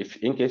found,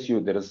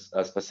 there is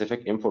a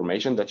specific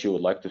information that you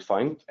would like to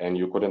find and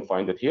you couldn't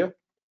find it here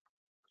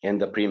in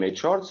the pre-made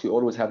charts, you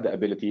always have the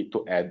ability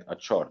to add a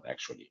chart.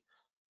 Actually,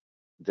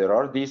 there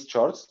are these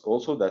charts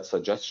also, that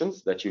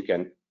suggestions that you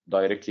can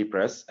directly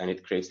press, and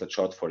it creates the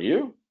chart for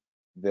you.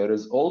 There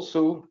is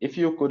also, if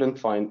you couldn't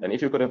find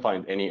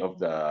any of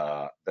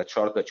the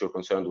chart that you're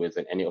concerned with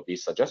in any of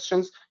these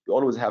suggestions, you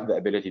always have the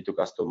ability to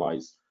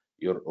customize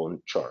your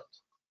own chart.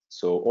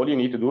 So all you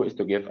need to do is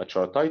to give a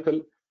chart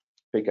title,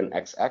 pick an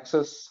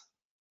x-axis,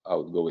 I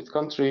would go with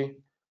country,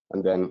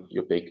 and then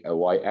you pick a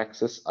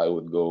y-axis, I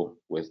would go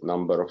with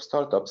number of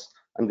startups,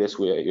 and this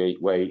way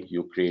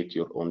you create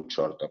your own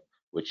chart,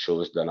 which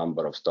shows the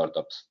number of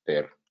startups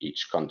per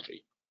each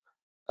country.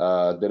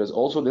 There is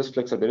also this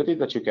flexibility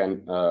that you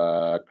can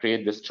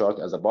create this chart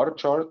as a bar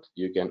chart.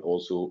 You can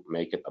also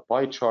make it a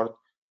pie chart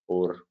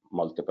or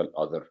multiple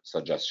other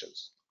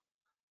suggestions.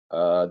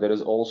 There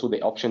is also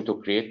the option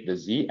to create the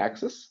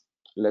z-axis.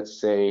 Let's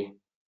say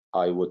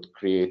I would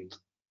create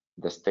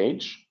the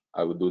stage.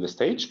 I would do the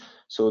stage.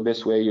 So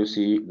this way you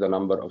see the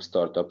number of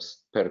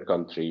startups per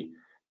country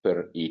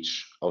per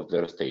each of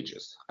their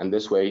stages. And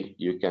this way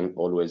you can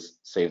always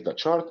save the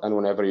chart. And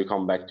whenever you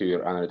come back to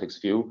your analytics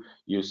view,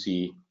 you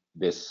see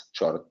this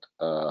chart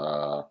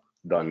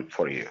done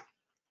for you.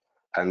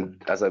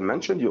 And as I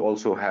mentioned, you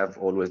also have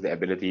always the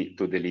ability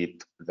to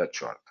delete the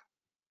chart.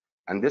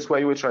 And this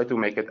way we try to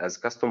make it as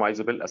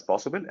customizable as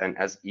possible and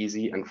as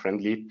easy and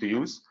friendly to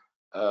use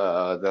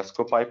the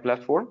Skopai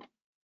platform.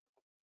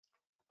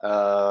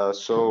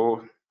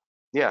 So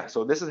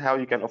this is how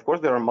you can, of course,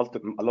 there are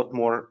a lot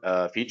more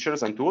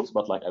features and tools,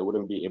 but like I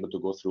wouldn't be able to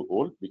go through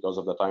all because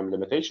of the time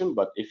limitation.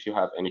 But if you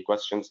have any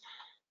questions,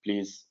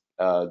 please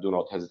do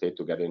not hesitate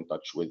to get in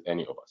touch with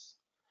any of us.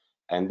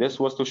 And this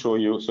was to show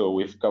you, so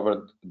we've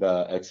covered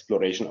the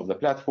exploration of the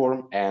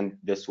platform, and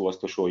this was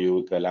to show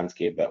you the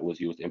landscape that was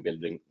used in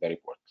building the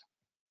report.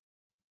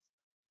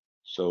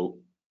 So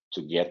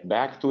to get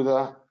back to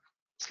the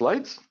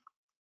slides,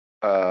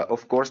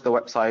 of course, the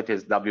website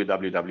is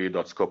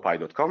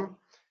www.skopai.com.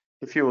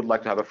 If you would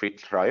like to have a free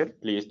trial,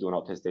 please do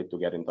not hesitate to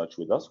get in touch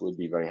with us. We'll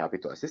be very happy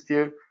to assist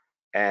you.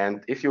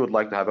 And if you would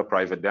like to have a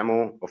private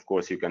demo, of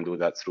course, you can do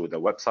that through the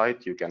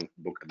website. You can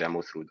book a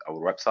demo through our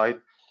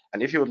website.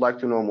 And if you would like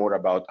to know more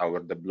about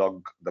the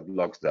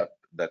blogs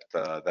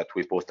that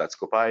we post at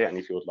Skopai, and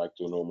if you would like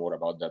to know more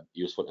about the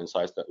useful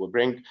insights that we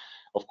bring,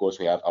 of course,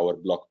 we have our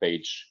blog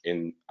page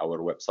in our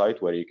website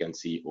where you can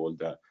see all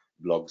the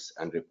blogs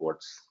and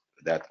reports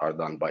that are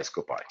done by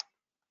Skopai.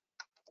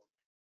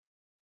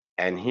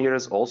 And here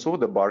is also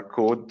the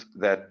barcode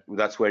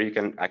that's where you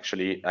can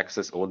actually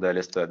access all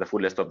the full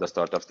list of the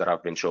startups that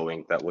I've been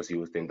showing that was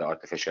used in the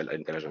artificial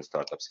intelligence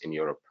startups in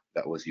Europe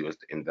that was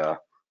used in the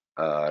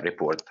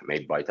report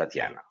made by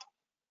Tatiana.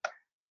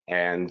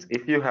 And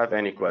if you have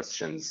any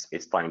questions,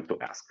 it's time to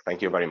ask.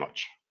 Thank you very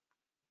much.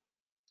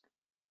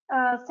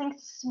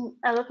 Thanks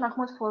a lot,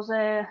 Mahmoud, for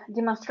the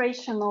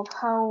demonstration of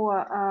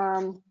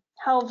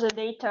how the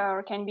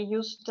data can be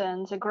used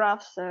and the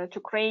graphs to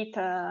create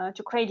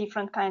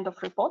different kind of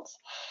reports.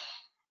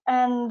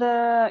 And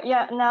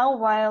now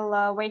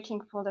while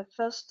waiting for the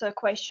first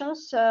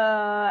questions,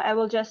 I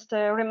will just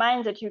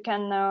remind that you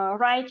can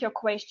write your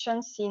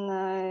questions in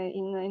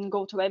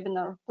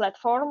GoToWebinar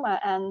platform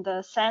and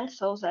send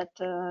so that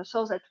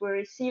we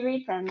receive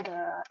it and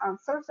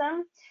answer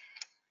them.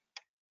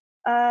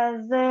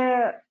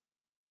 The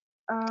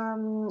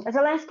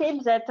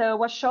landscape that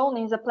was shown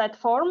in the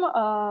platform.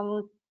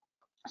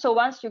 So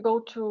once you go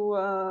to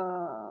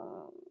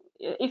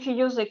if you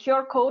use the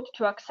QR code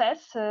to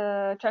access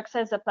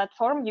the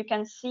platform, you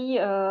can see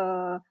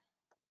all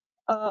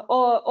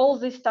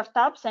these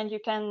startups, and you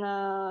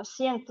can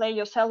see and play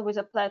yourself with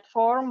the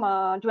platform,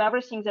 do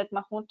everything that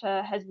Mahmoud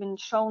has been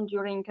shown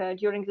during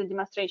the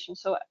demonstration.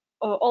 So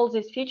all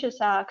these features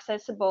are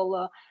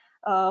accessible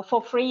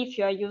for free if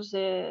you use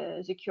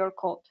the QR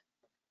code.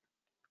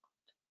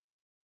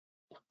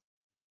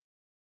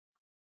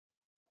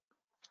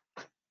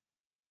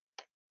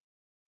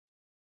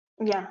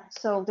 Yeah,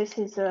 so this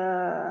is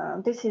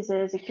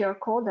the QR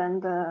code,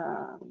 and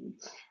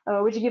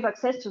which give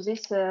access to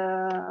this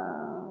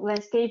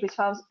landscape with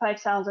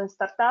 5,000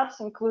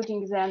 startups,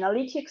 including the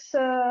analytics,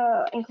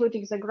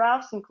 including the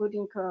graphs,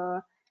 including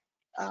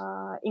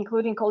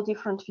all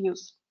different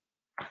views.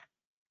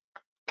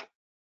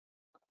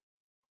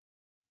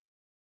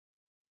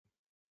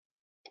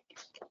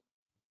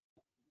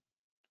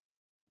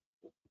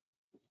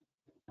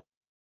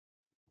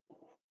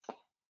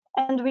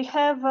 And we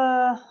have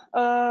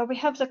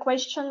the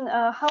question: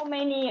 how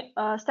many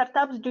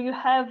startups do you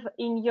have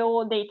in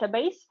your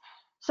database?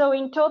 So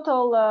in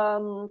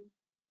total,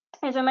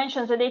 as I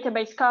mentioned, the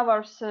database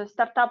covers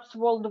startups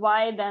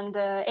worldwide and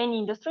any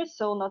industry.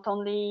 So not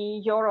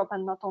only Europe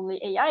and not only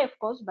AI, of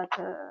course, but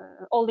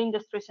all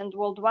industries and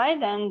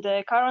worldwide. And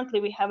currently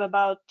we have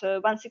about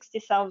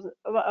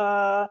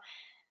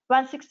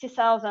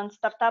 160,000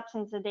 startups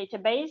in the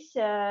database,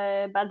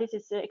 but this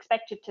is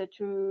expected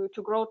to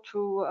grow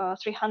to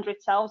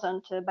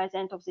 300,000 by the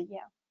end of the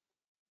year.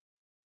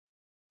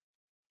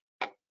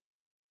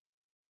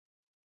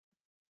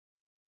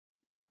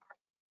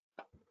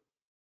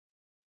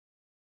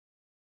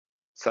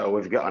 So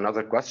we've got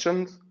another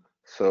question.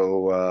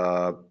 So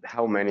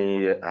how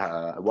many,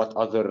 what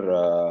other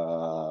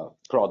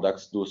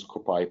products do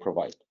Skopai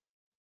provide?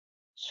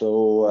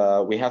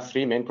 So we have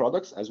three main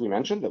products, as we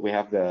mentioned. That we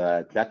have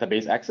the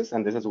database access,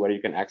 and this is where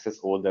you can access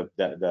all the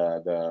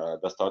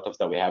startups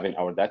that we have in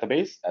our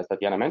database. As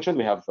Tatiana mentioned,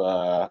 we have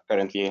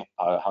currently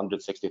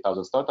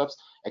 160,000 startups,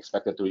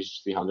 expected to reach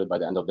 300 by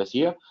the end of this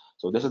year.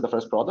 So this is the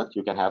first product.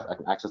 You can have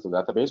access to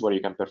the database where you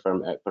can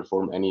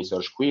perform any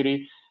search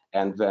query,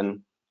 and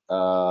then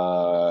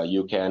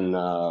you can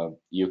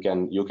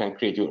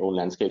create your own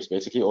landscapes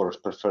basically, or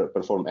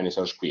perform any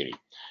search query.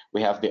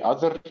 We have the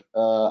other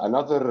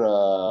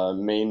another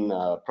main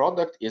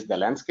product is the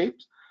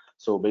landscapes.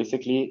 So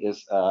basically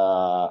is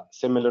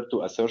similar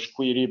to a search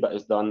query, but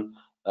is done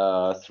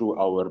through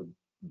our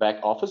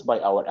back office by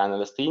our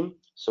analyst team.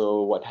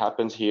 So what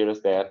happens here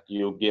is that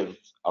you give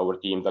our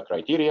team the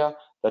criteria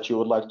that you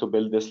would like to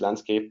build this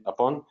landscape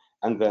upon,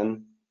 and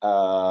then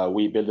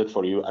we build it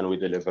for you and we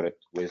deliver it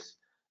with.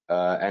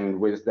 And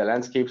with the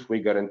landscapes,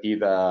 we guarantee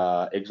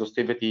the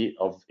exhaustivity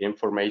of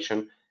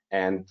information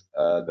and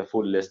the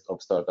full list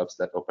of startups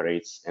that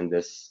operates in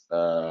this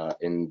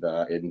in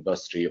the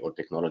industry or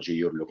technology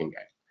you're looking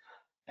at.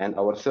 And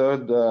our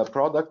third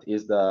product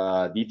is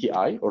the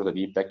DTI, or the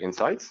Deep Tech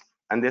Insights,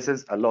 and this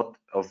is a lot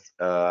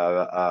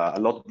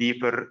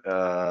deeper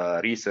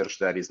research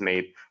that is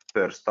made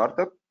per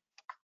startup.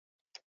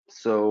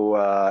 So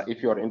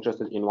if you are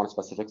interested in one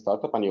specific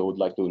startup and you would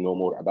like to know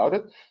more about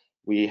it,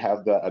 we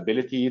have the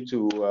ability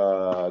to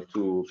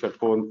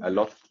perform a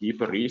lot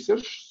deeper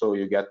research. So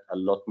you get a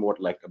lot more,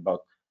 like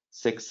about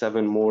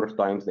 6-7 more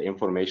times the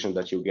information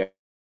that you get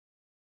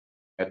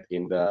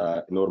in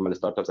the normal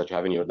startups that you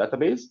have in your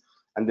database.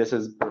 And this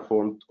is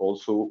performed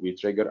also, we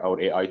trigger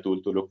our AI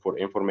tool to look for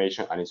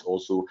information, and it's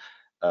also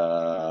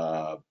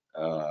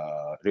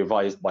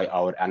revised by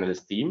our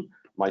analyst team,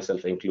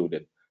 myself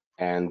included.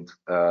 And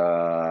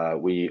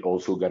we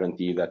also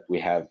guarantee that we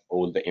have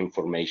all the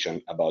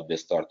information about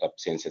this startup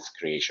since its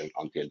creation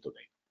until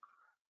today.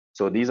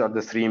 So these are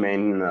the three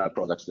main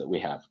products that we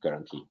have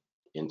currently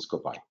in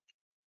Skopai.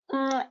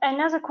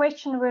 Another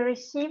question we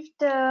received.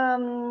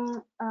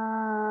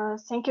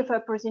 Thank you for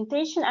your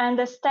presentation. I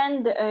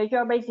understand you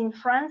are based in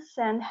France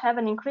and have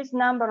an increased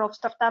number of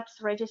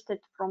startups registered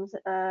from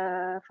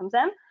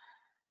them.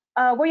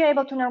 Were you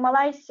able to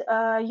normalize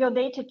your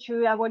data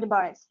to avoid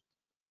bias?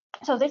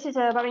 So this is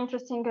a very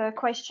interesting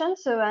question.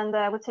 So, and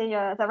I would say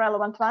the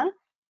relevant one.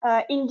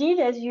 Indeed,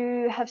 as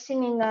you have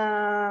seen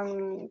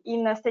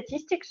in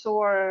statistics,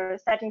 or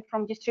starting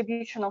from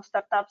distribution of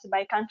startups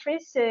by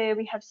countries,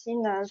 we have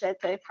seen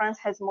that France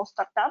has more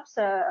startups,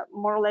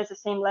 more or less the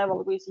same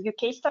level with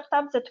UK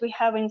startups that we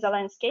have in the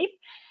landscape.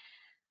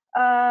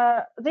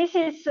 This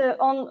is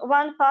on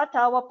one part,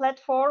 our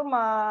platform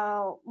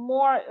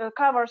more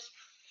covers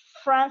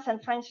France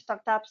and French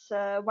startups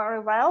very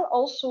well.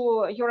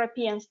 Also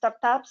European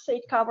startups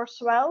it covers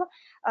well.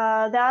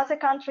 The other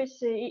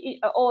countries,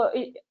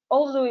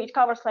 although it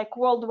covers like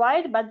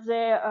worldwide, but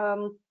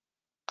the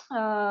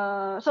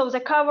so the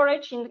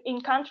coverage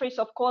in countries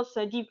of course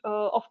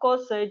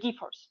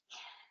differs.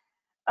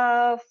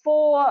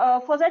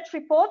 For that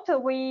report,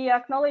 we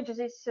acknowledge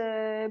this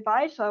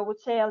bias, so I would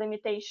say a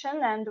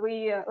limitation, and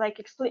we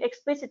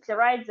explicitly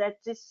write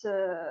that this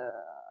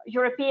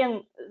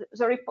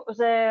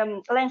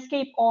the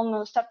landscape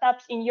on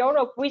startups in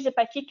Europe with a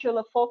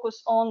particular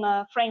focus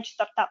on French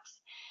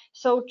startups.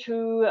 So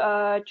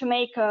to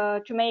make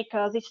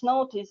this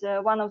note is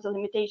one of the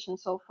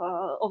limitations of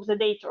the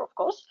data, of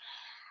course.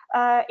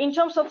 In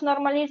terms of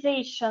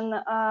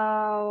normalization,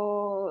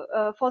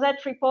 for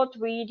that report,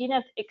 we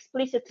didn't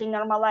explicitly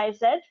normalize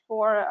that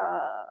for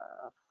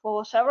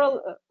most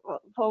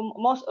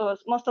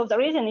of the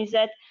reason is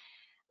that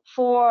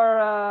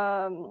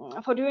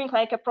for doing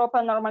like a proper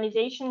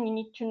normalization, we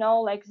need to know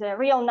like the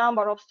real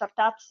number of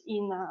startups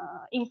in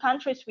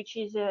countries, which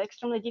is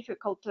extremely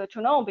difficult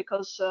to know,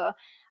 because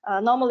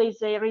normally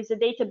there is a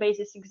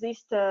databases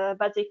exist,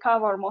 but they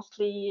cover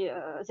mostly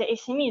the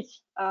SMEs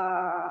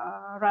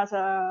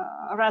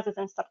rather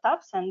than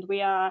startups, and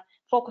we are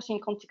focusing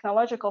on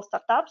technological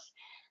startups.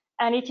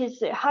 And it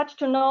is hard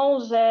to know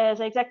the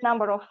exact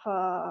number of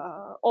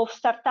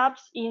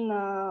startups in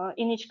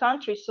each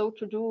country, so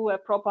to do a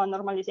proper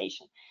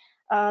normalization.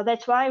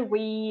 That's why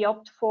we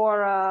opt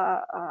for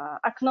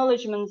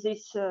acknowledgement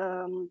this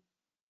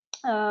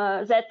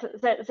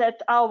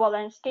that our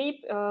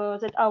landscape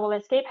has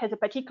a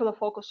particular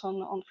focus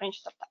on French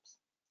startups.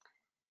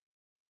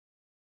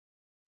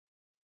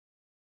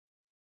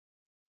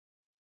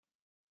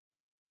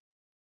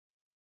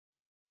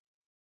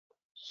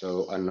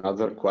 So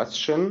another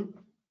question,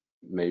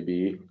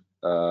 maybe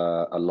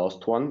a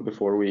last one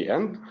before we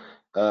end.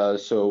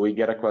 So we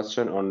get a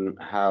question on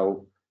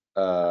how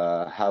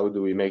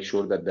do we make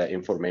sure that the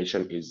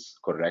information is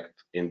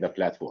correct in the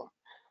platform.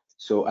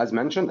 So as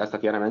mentioned, as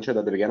Tatiana mentioned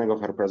at the beginning of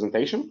her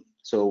presentation,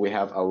 so we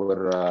have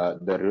our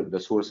the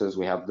sources,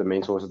 we have the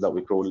main sources that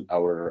we crawl,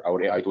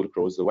 our AI tool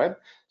crawls the web.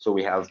 So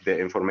we have the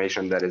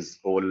information that is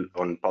all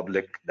on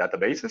public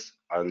databases,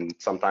 and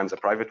sometimes the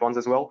private ones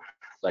as well,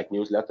 like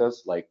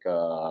newsletters, like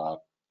of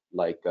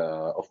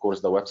course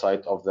the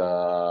website of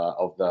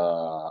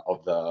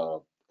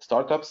the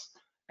startups,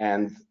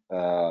 and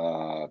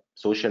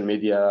social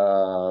media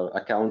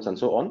accounts and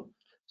so on.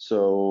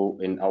 So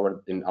in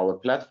our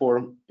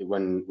platform,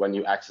 when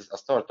you access a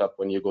startup,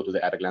 when you go to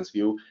the at a glance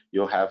view,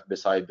 you have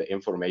beside the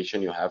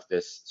information, you have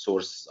this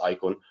source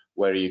icon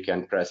where you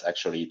can press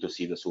actually to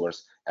see the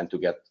source and to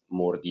get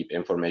more deep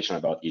information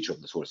about each of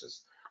the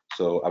sources.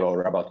 So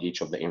about each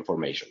of the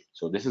information.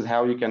 So this is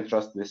how you can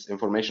trust this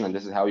information, and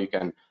this is how you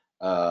can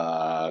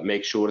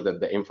make sure that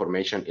the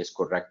information is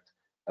correct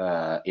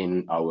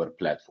in our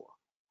platform.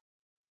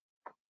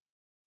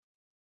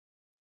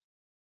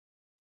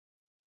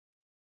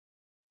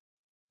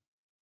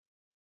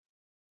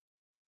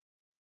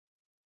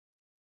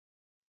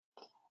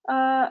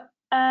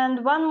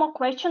 And one more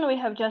question we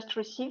have just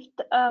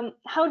received.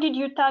 How did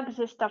you tag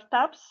the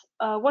startups?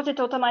 Was it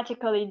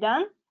automatically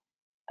done?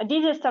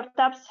 Did the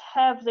startups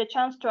have the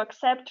chance to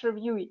accept,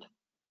 review it?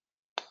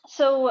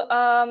 So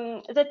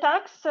the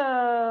tags,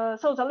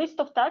 so the list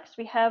of tags,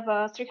 we have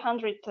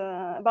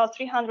about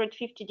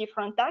 350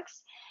 different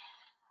tags.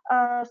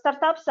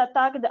 Startups are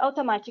tagged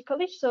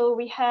automatically, so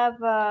we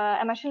have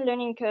a machine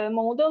learning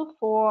model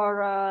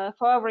for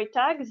every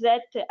tag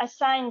that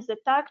assigns the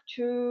tag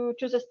to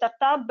the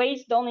startup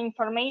based on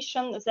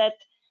information that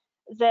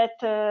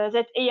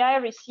AI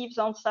receives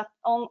on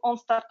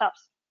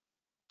startups.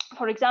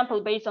 For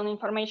example, based on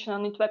information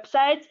on its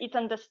websites, it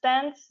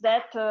understands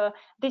that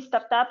this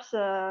startup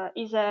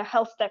is a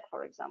health tech,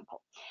 for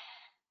example.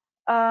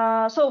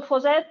 So for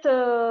that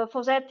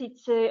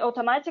it's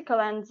automatical,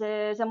 and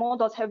the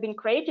models have been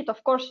created.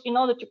 Of course, in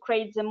order to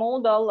create the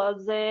model,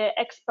 the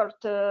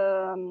expert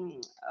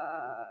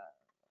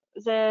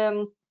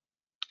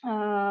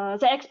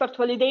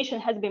validation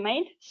has been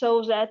made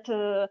so that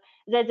that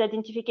the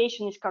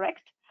identification is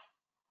correct.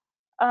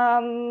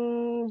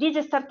 Did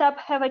the startup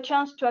have a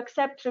chance to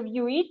accept,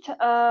 review it?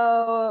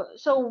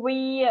 So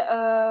we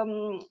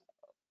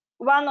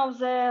one of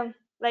the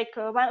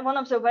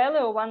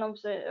value, one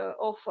of the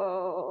of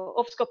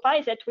Skopai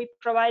is that we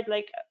provide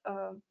like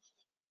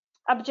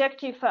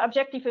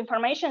objective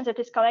information that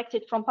is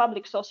collected from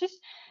public sources.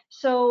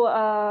 So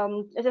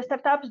the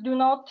startups do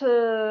not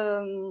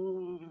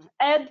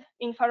add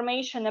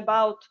information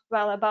about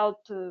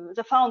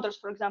the founders,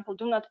 for example,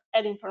 do not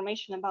add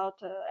information about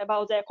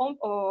their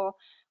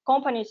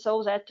company,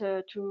 so that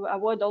to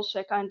avoid also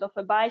a kind of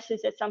a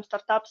biases that some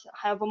startups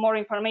have more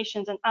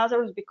information than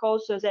others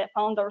because the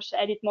founders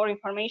added more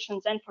information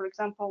than, for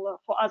example,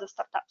 for other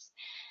startups.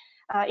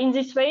 In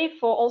this way,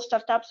 for all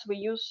startups, we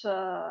use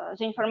the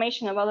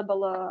information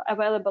available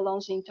on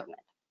the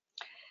internet.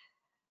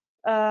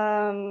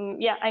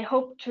 Yeah, I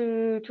hope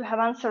to have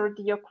answered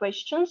your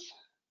questions.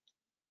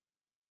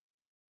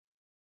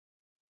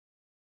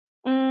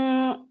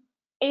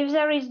 If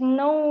there is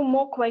no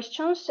more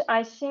questions,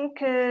 I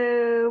think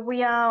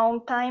we are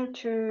on time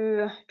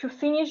to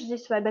finish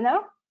this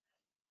webinar.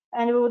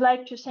 And we would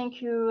like to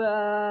thank you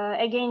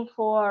again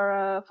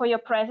for your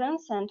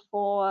presence and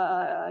for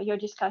your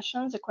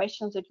discussions, the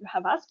questions that you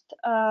have asked.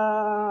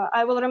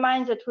 I will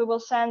remind that we will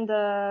send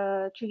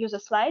to you the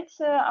slides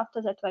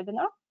after that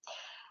webinar.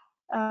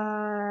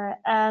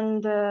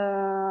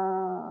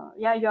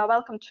 Yeah, you are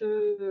welcome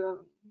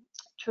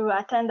to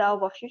attend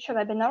our future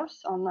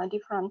webinars on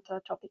different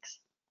topics.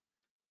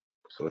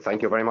 So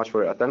thank you very much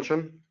for your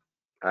attention.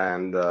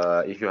 And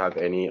if you have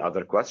any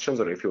other questions,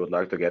 or if you would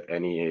like to get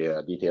any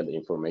detailed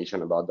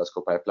information about the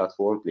Skopai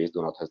platform, please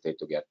do not hesitate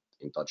to get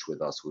in touch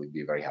with us. We'd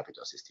be very happy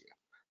to assist you.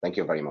 Thank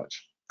you very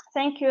much.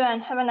 Thank you,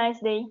 and have a nice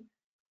day.